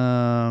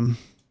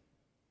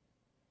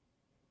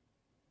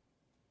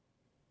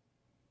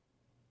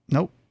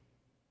 Nope.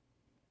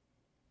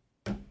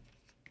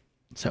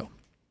 So.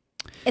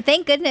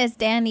 Thank goodness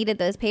Dan needed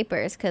those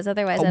papers, because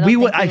otherwise I don't think we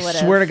would have. I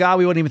swear to God,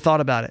 we wouldn't even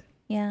thought about it.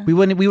 Yeah.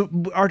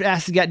 Our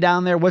ass got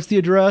down there. What's the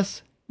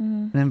address?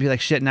 And then be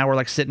like, shit, now we're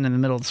like sitting in the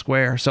middle of the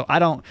square. So I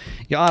don't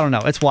know.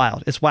 It's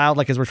wild. It's wild,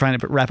 like, as we're trying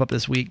to wrap up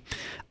this week.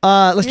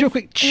 Let's do a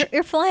quick...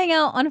 You're flying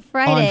out on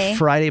Friday. On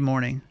Friday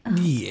morning. Oh,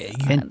 yeah.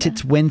 And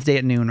it's Wednesday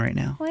at noon right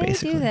now, Why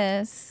basically. do you do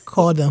this?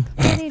 Call them.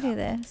 Why do you do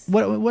this?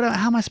 What?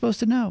 How am I supposed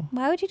to know?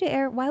 Why would you do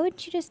air? Why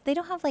would you just... They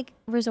don't have, like,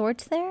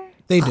 resorts there?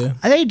 They do.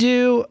 They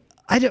do.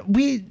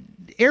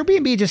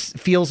 Airbnb just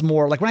feels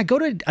more... Like, when I go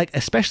to, like,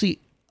 especially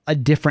a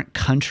different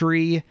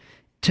country,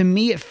 to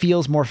me, it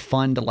feels more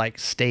fun to, like,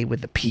 stay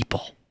with the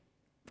people.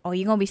 Oh,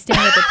 you're going to be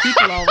staying with the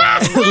people all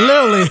right.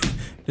 Literally.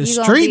 The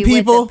You're street gonna be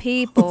people. With the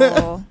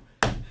people.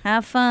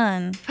 Have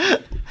fun.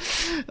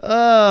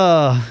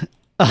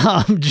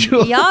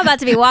 Julie, Y'all about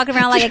to be walking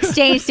around like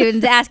exchange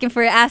students asking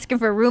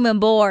for room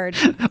and board.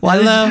 why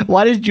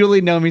does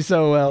Julie know me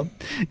so well?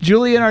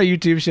 Julie in our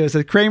YouTube show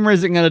says Kramer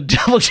isn't going to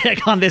double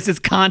check on this as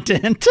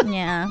content.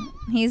 Yeah,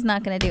 he's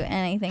not going to do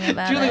anything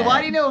about it. Julie,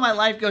 why do you know when my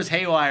life goes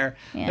haywire?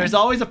 Yeah. There's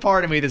always a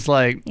part of me that's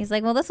like... He's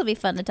like, well, this will be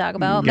fun to talk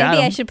about. Got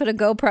Maybe him. I should put a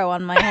GoPro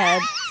on my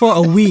head. For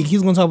a week.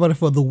 He's going to talk about it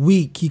for the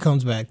week he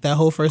comes back. That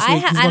whole first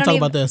week, he's going to talk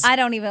about this. I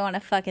don't even want to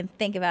fucking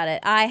think about it.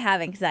 I have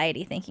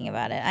anxiety thinking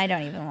about it. I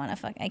don't even want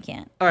to I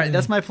can't. All right,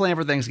 that's my plan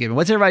for Thanksgiving.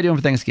 What's everybody doing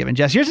for Thanksgiving?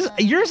 Jess, yours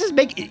is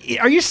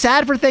are you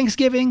sad for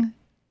Thanksgiving?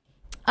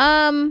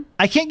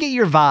 I can't get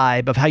your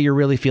vibe of how you're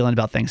really feeling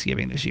about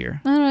Thanksgiving this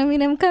year. I don't know. I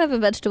mean, I'm kind of a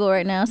vegetable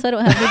right now, so I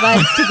don't have the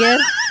vibes to give.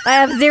 I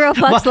have zero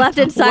fucks left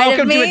inside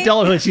of me. Welcome to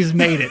adulthood. She's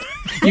made it.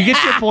 You get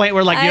to a point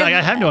where you're like,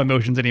 I have no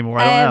emotions anymore.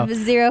 I I don't know.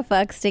 have zero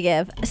fucks to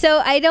give.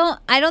 So I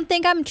don't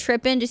think I'm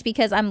tripping just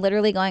because I'm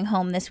literally going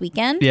home this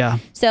weekend. Yeah.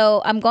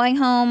 So I'm going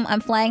home.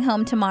 I'm flying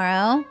home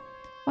tomorrow.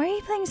 Why are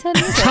you playing sad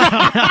music?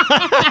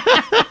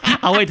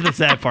 I'll wait to the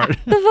sad part.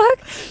 The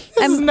fuck?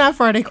 This is not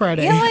Friday.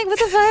 Yeah, like, what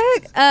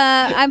the fuck?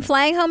 I'm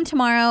flying home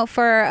tomorrow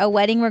for a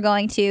wedding we're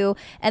going to,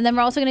 and then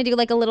we're also going to do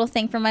like a little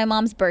thing for my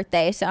mom's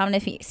birthday, so I'm going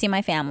to see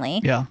my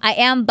family. Yeah. I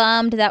am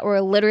bummed that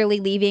we're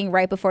literally leaving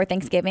right before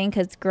Thanksgiving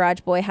because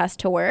Garage Boy has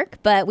to work,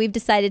 but we've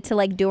decided to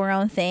like do our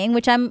own thing,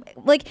 which I'm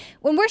like,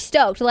 when we're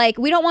stoked. Like,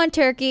 we don't want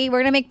turkey. We're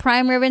going to make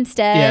prime rib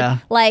instead. Yeah.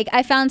 Like,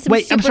 I found some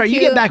Wait, super I'm sorry,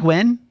 cute, you get back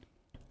when?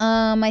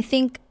 I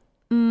think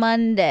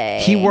Monday.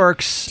 He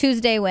works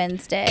Tuesday,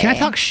 Wednesday. Can I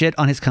talk shit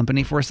on his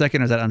company for a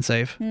second, or is that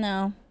unsafe?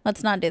 No,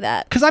 let's not do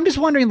that. Because I'm just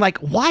wondering, like,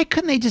 why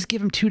couldn't they just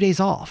give him 2 days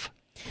off?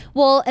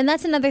 Well, and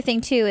that's another thing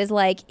too, is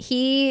like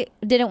he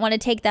didn't want to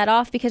take that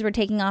off because we're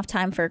taking off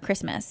time for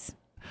Christmas.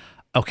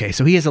 Okay,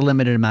 so he has a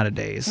limited amount of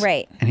days.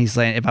 Right. And he's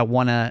saying, if I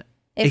want to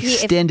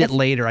extend it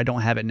later, I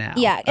don't have it now.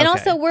 Yeah. And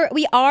Okay. also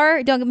we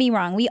are, don't get me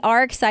wrong, we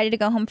are excited to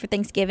go home for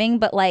Thanksgiving,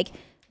 but like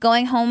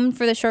going home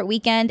for the short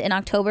weekend in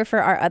October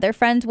for our other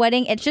friend's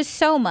wedding, it's just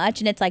so much,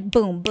 and it's like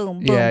boom, boom,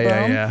 boom, boom.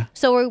 Yeah.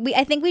 So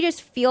I think we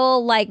just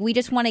feel like we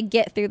just want to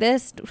get through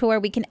this to where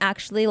we can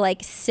actually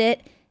like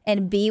sit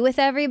and be with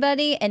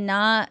everybody and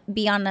not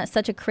be on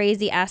such a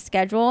crazy ass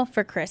schedule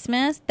for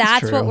Christmas. That's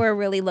true. what we're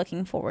really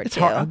looking forward It's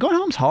to. hard. Going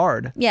home's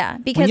hard. Yeah,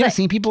 When because you haven't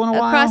seen people in a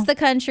while. across the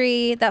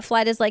country, that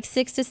flight is like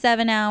 6 to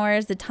 7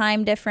 hours. The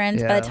time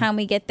difference. By Yeah. the time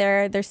we get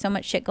there, there's so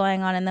much shit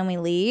going on, and then we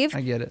leave.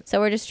 I get it.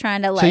 So we're just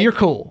trying to like. So you're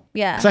cool.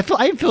 Yeah. Because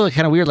I feel like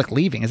kind of weird, like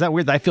leaving. Is that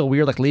weird? That I feel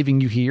weird, like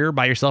leaving you here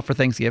by yourself for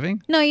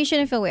Thanksgiving. No, you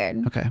shouldn't feel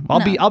weird. Okay, well,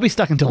 I'll be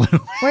stuck in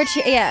Tulum.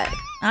 Yeah,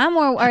 I'm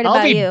more worried I'll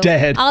about be you.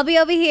 dead. I'll be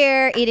over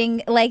here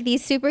eating like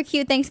these super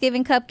cute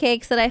Thanksgiving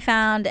cupcakes that I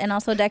found, and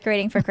also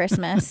decorating for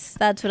Christmas.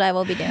 That's what I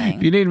will be If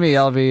doing. you need me,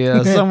 I'll be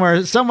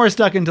somewhere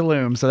stuck in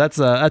Tulum. So that's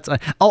oh,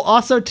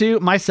 also too,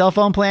 my cell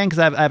phone plan, because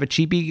I have a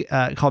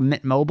cheapie called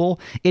Mint Mobile.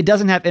 It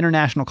doesn't have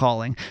international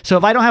calling, so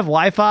if I don't have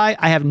Wi-Fi,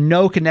 I have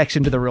no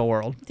connection to the real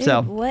world. Dude,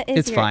 so what is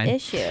it's your fine.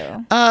 issue?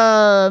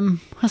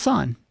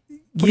 Hassan,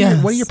 what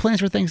are your plans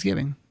for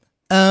Thanksgiving?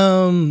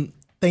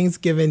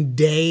 Thanksgiving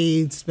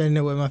Day, spending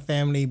it with my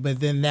family, but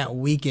then that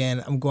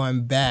weekend I'm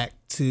going back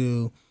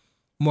to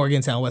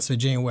Morgantown, West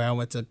Virginia, where I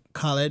went to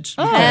college.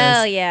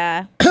 Hell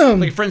yeah!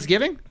 Like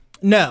Friendsgiving?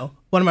 No,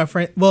 my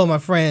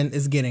friend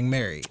is getting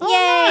married.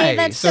 Yay!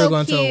 That's So so we're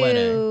going cute. to a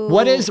wedding.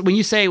 What is, when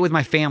you say with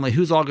my family,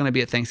 who's all going to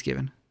be at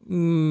Thanksgiving?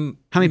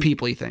 How many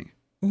people you think?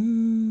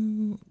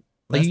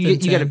 Less you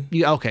than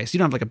 10. okay, so you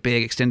don't have like a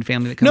big extended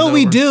family that comes No,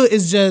 we over? do.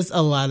 It's just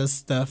a lot of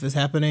stuff is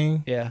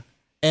happening. Yeah.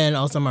 And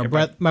also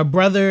my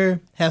brother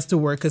has to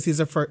work because he's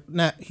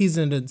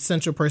in the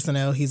central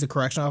personnel. He's a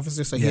correctional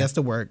officer, so he has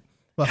to work.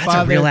 My That's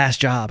a real ass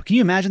job. Can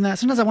you imagine that?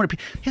 Sometimes I want to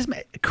be his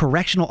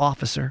correctional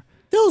officer.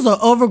 Those are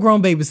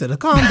overgrown babysitter.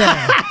 Calm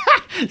down.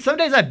 Some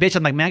days I bitch.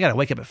 I'm like, man, I gotta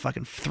wake up at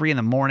fucking 3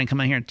 a.m,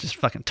 come in here and just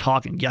fucking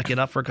talk and yuck it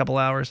up for a couple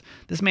hours.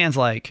 This man's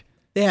like,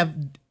 They have,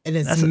 and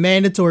it's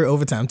mandatory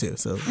overtime too.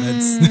 So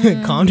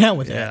let's calm down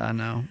with that. yeah, I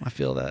know. I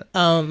feel that.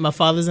 My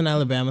father's in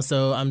Alabama,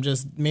 so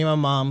me and my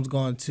mom's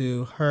going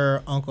to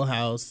her uncle's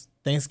house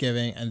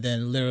Thanksgiving, and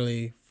then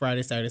literally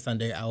Friday, Saturday,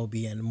 Sunday, I will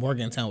be in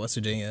Morgantown, West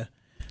Virginia,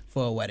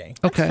 for a wedding.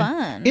 Okay.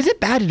 fun. Is it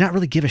bad to not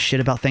really give a shit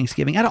about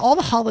Thanksgiving? Out of all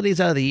the holidays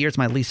out of the year, it's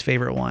my least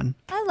favorite one.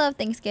 I love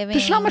Thanksgiving.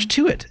 There's not much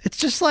to it. It's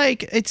just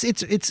like it's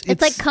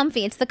It's like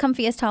comfy. It's the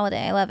comfiest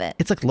holiday. I love it.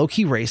 it's like low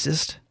key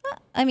racist.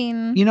 I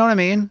mean, You know what I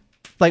mean?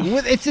 Like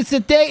it's the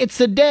day. It's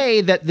the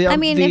day that the.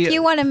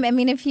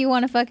 if you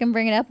want to fucking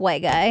bring it up,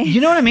 white guy. You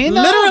know what I mean?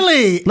 Though?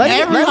 Literally, Let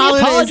every me holiday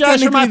is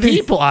apologize for my technically the-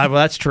 people. Well,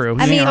 that's true.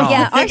 I mean, You're wrong.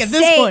 yeah, our At this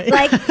state, point.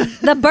 like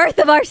the birth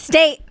of our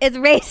state, is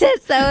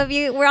racist. So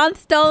we're on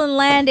stolen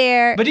land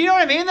here. But do you know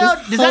what I mean, though?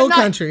 This Does that whole not,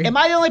 country. Am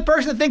I the only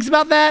person that thinks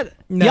about that?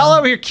 No. Y'all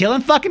over here killing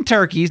fucking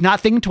turkeys,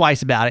 not thinking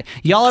twice about it.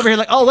 Y'all over here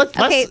like, oh, let's.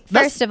 Okay,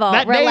 first of all,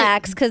 that day-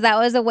 relax, because that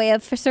was a way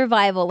of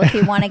survival. If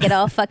you want to get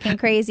all fucking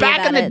crazy Back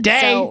about in the it,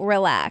 day. so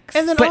relax.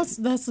 And then But-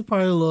 also, that's a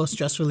part of the little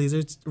stress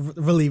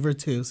reliever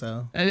too.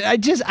 So I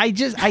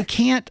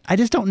can't. I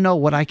just don't know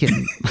what I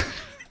can.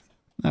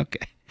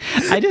 Okay,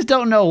 I just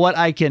don't know what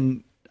I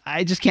can.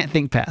 I just can't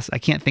think past. I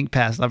can't think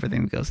past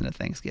everything that goes into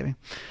Thanksgiving.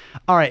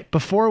 All right,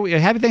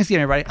 happy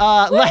Thanksgiving, everybody.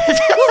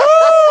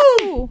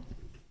 Woo!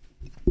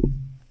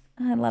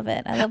 I love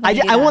it. I love. When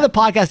you do I want the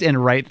that. podcast to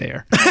end right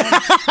there.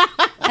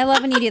 I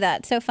love when you do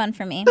that. So fun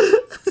for me.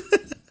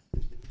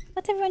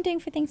 What's everyone doing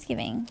for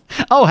Thanksgiving?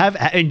 Oh,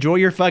 enjoy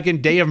your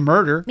fucking day of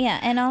murder. Yeah,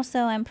 and also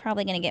I'm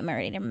probably gonna get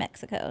married in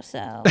Mexico.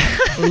 So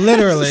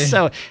literally,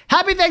 So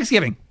happy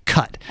Thanksgiving.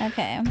 Cut.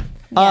 okay,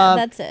 yeah,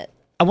 that's it.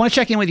 I want to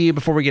check in with you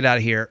before we get out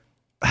of here.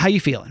 How you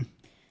feeling?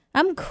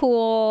 I'm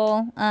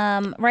cool.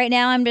 Right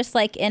now I'm just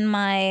like in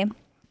my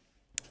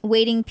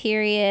waiting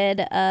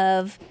period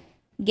of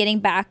getting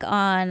back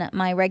on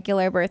my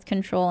regular birth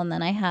control, and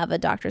then I have a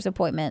doctor's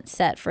appointment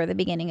set for the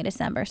beginning of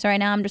December. So right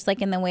now I'm just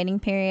like in the waiting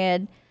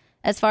period.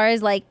 As far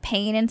as like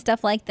pain and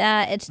stuff like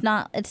that,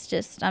 it's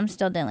just I'm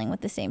still dealing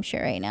with the same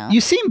shit right now. You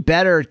seem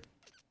better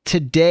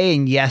today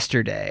and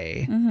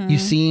yesterday. Mm-hmm. You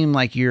seem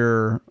like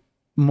you're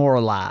more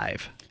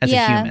alive as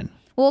a human.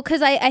 Well,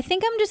 because I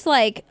think I'm just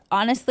like,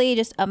 honestly,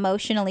 just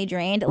emotionally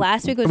drained.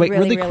 Last week was Wait,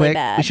 really quick,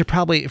 bad. we should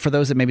probably, for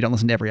those that maybe don't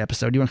listen to every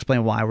episode, do you want to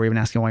explain why? We're even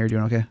asking why you're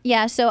doing okay?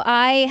 Yeah, so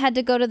I had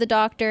to go to the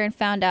doctor and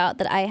found out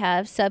that I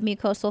have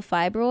submucosal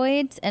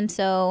fibroids. And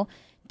so,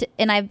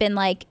 and I've been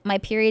like, my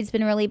period's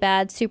been really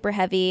bad, super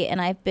heavy,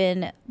 and I've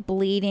been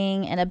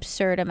bleeding an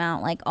absurd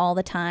amount like all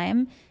the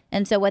time.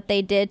 And so what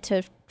they did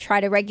to try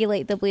to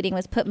regulate the bleeding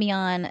was put me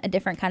on a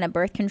different kind of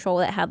birth control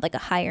that had like a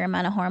higher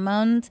amount of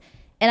hormones.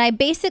 And I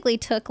basically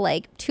took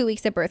like 2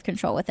 weeks of birth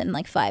control within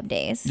like 5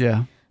 days.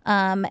 Yeah.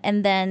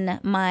 And then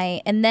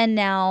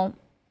now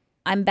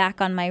I'm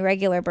back on my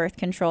regular birth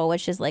control,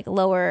 which is like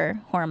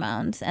lower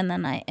hormones. And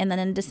then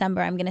in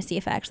December I'm gonna see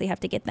if I actually have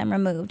to get them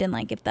removed and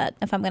like if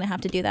I'm gonna have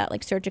to do that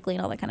like surgically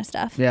and all that kind of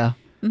stuff. Yeah.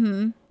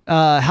 Mm-hmm.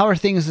 How are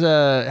things?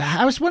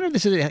 I was wondering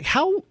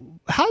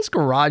how's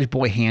Garage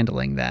Boy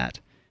handling that?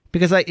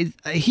 Because you're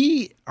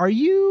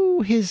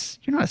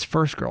not his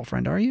first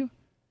girlfriend, are you?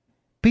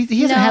 But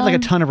he hasn't had like a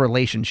ton of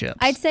relationships.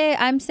 I'd say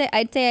I'm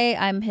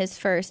his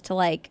first to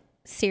like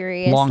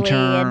seriously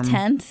long-term,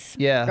 intense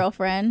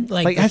girlfriend.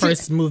 Like the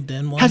first moved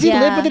in one. Has he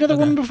lived with another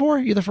woman before?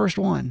 You're the first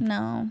one.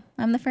 No,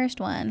 I'm the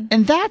first one.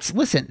 And that's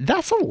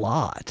a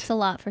lot. It's a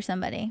lot for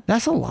somebody.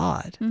 That's a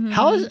lot. Mm-hmm.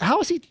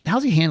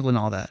 How's he handling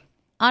all that?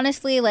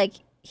 Honestly, like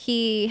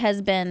he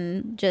has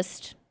been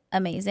just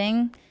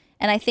amazing.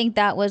 And I think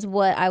that was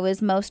what I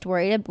was most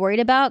worried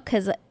about,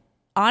 because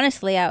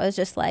honestly, I was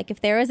just like, if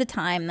there was a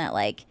time that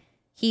like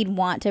he'd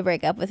want to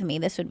break up with me,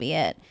 this would be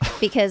it.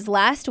 Because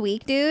last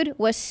week, dude,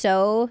 was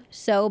so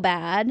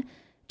bad.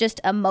 Just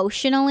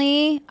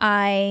emotionally,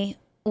 I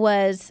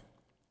was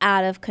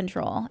out of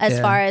control as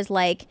far as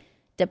like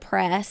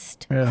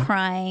depressed,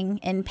 crying,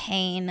 in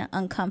pain,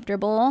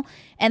 uncomfortable.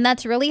 And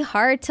that's really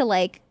hard to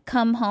like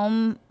come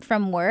home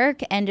from work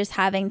and just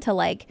having to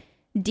like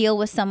deal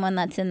with someone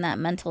that's in that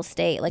mental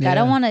state. Like I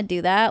don't want to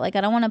do that. Like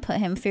I don't want to put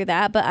him through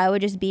that, but I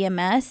would just be a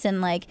mess,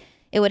 and like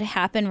it would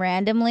happen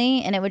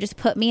randomly, and it would just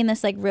put me in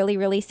this like really,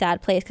 really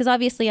sad place. Cause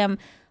obviously I'm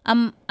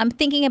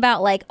thinking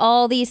about like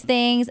all these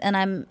things, and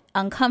I'm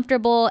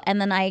uncomfortable, and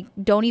then I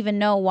don't even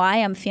know why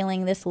I'm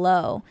feeling this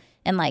low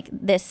and like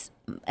this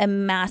a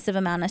massive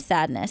amount of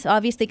sadness.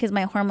 Obviously, cause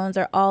my hormones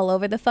are all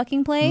over the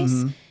fucking place.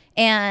 Mm-hmm.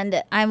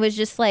 And I was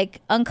just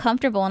like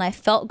uncomfortable, and I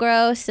felt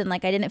gross, and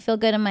like I didn't feel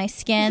good in my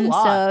skin. So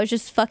I was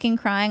just fucking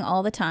crying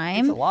all the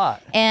time. That's a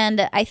lot.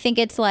 And I think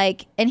it's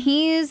like, and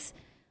he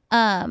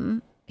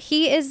doesn't,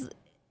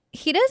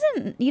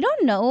 you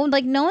don't know,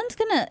 like no one's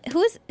gonna,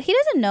 he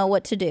doesn't know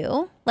what to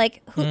do.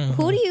 Like how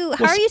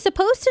are you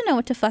supposed to know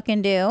what to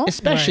fucking do?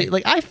 Especially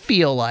like, I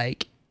feel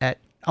like at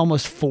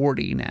almost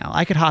 40 now,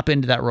 I could hop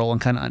into that role and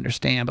kind of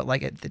understand, but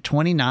like at the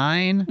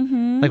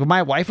 29, like when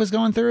my wife was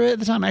going through it at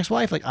the time,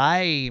 ex-wife, like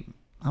I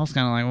was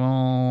kind of like,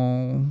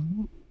 well,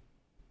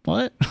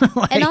 what?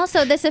 Like, and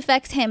also this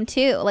affects him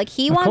too. Like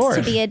he wants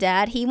to be a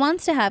dad. He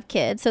wants to have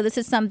kids. So this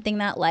is something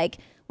that like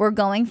we're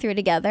going through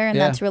together, and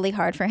that's really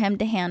hard for him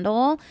to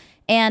handle.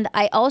 And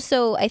I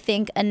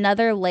think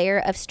another layer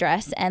of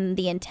stress and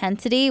the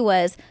intensity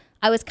was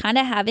I was kind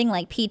of having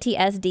like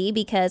PTSD,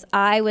 because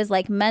I was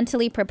like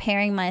mentally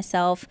preparing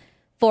myself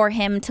for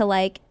him to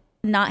like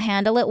not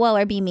handle it well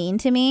or be mean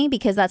to me,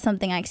 because that's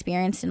something I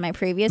experienced in my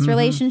previous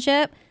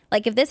relationship.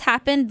 Like if this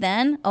happened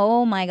then,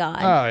 oh my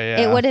God,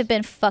 it would have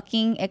been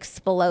fucking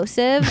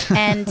explosive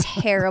and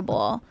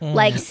terrible.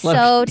 Like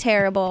so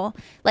terrible.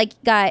 Like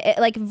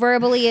like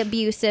verbally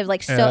abusive,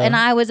 like so. And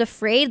I was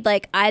afraid,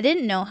 like I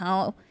didn't know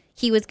how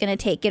he was going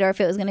to take it or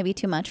if it was going to be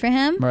too much for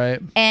him. Right.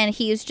 And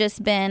he's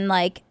just been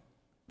like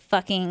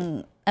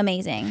fucking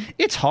amazing.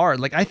 It's hard.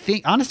 Like I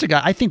think, honest to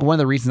God, I think one of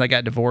the reasons I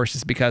got divorced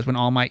is because when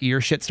all my ear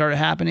shit started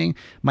happening,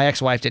 my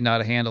ex-wife didn't know how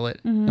to handle it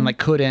and like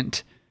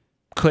couldn't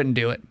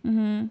do it.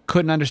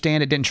 Couldn't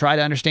understand it. Didn't try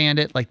to understand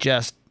it. Like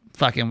just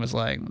fucking was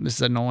like, this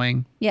is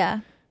annoying. Yeah.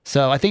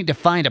 So I think to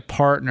find a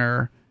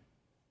partner,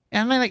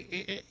 and I mean,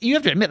 like you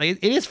have to admit, like,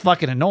 it is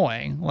fucking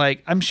annoying.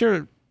 Like I'm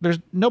sure there's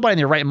nobody in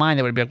their right mind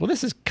that would be like, well,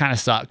 this is kind of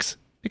sucks.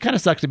 It kind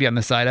of sucks to be on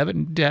this side of it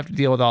and to have to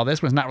deal with all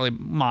this when it's not really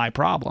my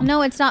problem.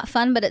 No, it's not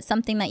fun, but it's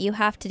something that you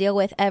have to deal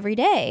with every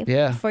day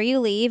before you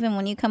leave and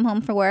when you come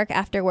home from work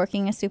after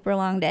working a super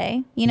long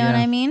day. You know what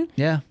I mean?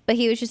 Yeah. But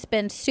he was just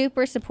been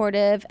super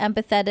supportive,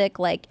 empathetic,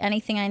 like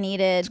anything I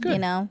needed, you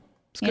know?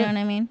 You know what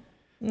I mean?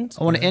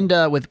 I want to end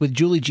with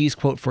Julie G's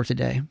quote for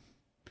today.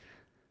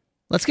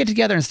 Let's get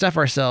together and stuff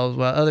ourselves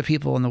while other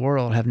people in the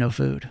world have no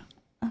food.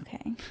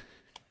 Okay.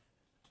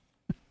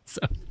 So,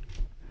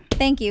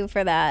 thank you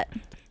for that.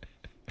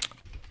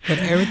 Put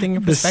everything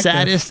in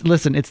perspective. It's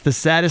the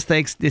saddest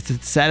day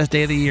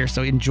of the year,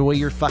 so enjoy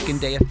your fucking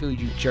day of food,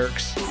 you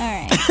jerks. All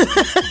right.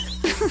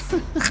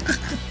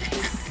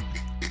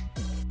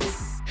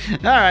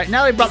 All right,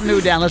 now we brought the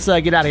mood down. Let's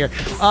get out of here.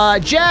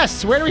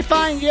 Jess, where do we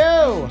find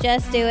you?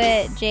 Just Do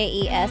It,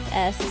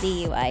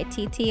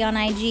 JESSDUITT on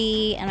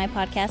IG, and my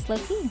podcast, Low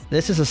Key.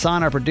 This is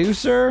Hassan, our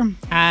producer.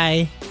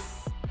 Hi.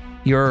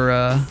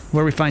 Where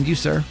do we find you,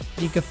 sir?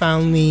 You can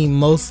find me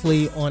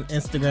mostly on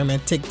Instagram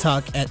and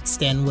TikTok at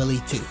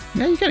StanWilly2.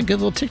 Yeah, you got a good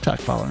little TikTok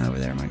following over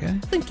there, my guy.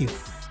 Thank you.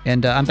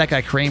 And I'm that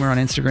guy Kramer on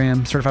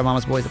Instagram, Certified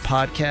Mama's Boy, the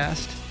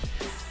podcast.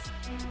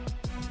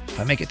 If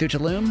I make it through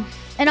Tulum.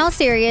 In all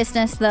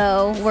seriousness,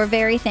 though, we're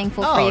very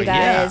thankful for you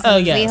guys. Oh,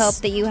 yes. We hope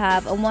that you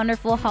have a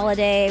wonderful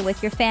holiday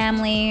with your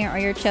family or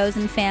your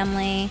chosen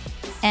family.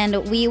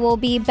 And we will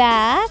be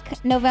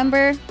back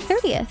November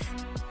 30th.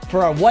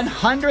 For our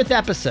 100th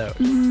episode.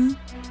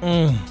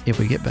 If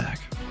we get back.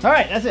 All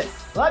right, that's it.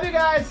 Love you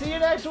guys. See you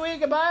next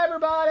week. Goodbye,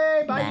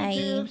 everybody. Bye, Bye.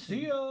 YouTube.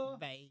 See ya.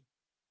 Bye.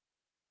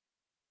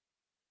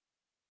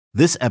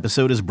 This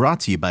episode is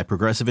brought to you by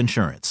Progressive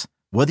Insurance.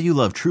 Whether you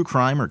love true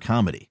crime or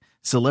comedy,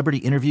 celebrity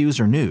interviews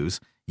or news,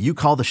 you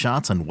call the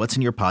shots on what's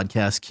in your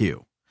podcast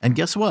queue. And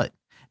guess what?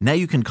 Now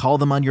you can call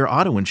them on your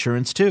auto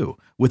insurance too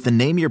with the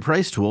Name Your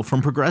Price tool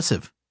from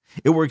Progressive.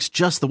 It works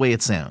just the way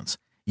it sounds.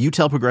 You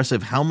tell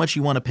Progressive how much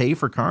you want to pay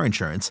for car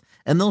insurance,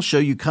 and they'll show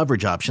you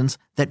coverage options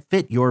that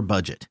fit your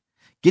budget.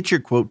 Get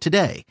your quote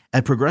today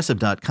at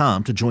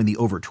Progressive.com to join the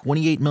over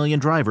 28 million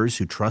drivers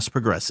who trust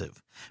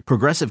Progressive.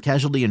 Progressive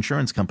Casualty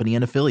Insurance Company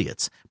and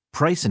Affiliates.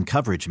 Price and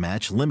coverage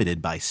match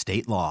limited by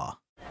state law.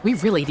 We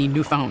really need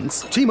new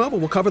phones. T-Mobile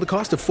will cover the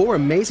cost of 4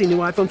 amazing new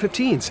iPhone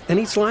 15s, and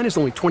each line is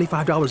only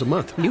 $25 a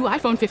month. New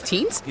iPhone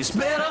 15s? It's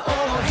better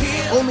over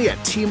here. Only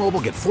at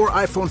T-Mobile, get 4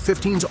 iPhone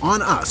 15s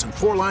on us and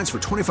 4 lines for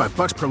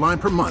 $25 per line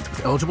per month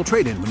with eligible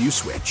trade-in when you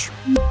switch.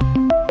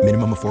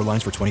 Minimum of 4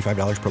 lines for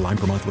 $25 per line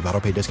per month with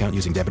autopay discount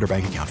using debit or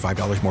bank account.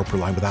 $5 more per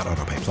line without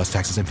autopay, plus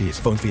taxes and fees.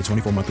 Phone fee at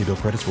 24 monthly bill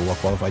credits for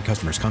well-qualified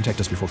customers. Contact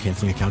us before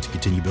canceling account to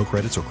continue bill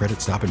credits or credit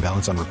stop and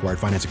balance on required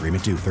finance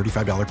agreement due.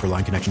 $35 per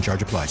line connection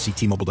charge applies. See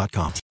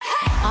T-Mobile.com.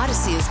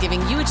 Odyssey is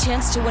giving you a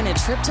chance to win a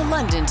trip to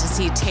London to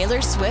see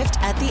Taylor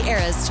Swift at the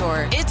Eras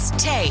Tour. It's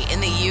Tay in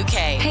the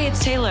UK. Hey,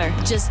 it's Taylor.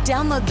 Just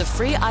download the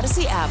free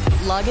Odyssey app,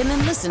 log in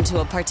and listen to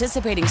a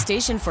participating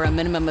station for a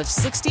minimum of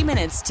 60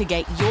 minutes to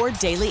get your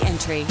daily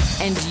entry.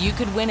 And you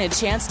could win a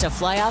chance to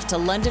fly off to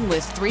London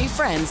with 3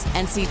 friends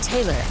and see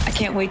Taylor. I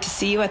can't wait to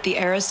see you at the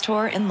Eras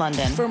Tour in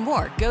London. For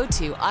more, go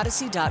to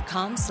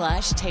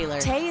odyssey.com/Taylor.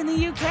 Tay in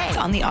the UK.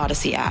 On the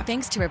Odyssey app.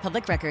 Thanks to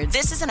Republic Records.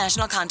 This is a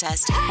national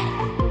contest.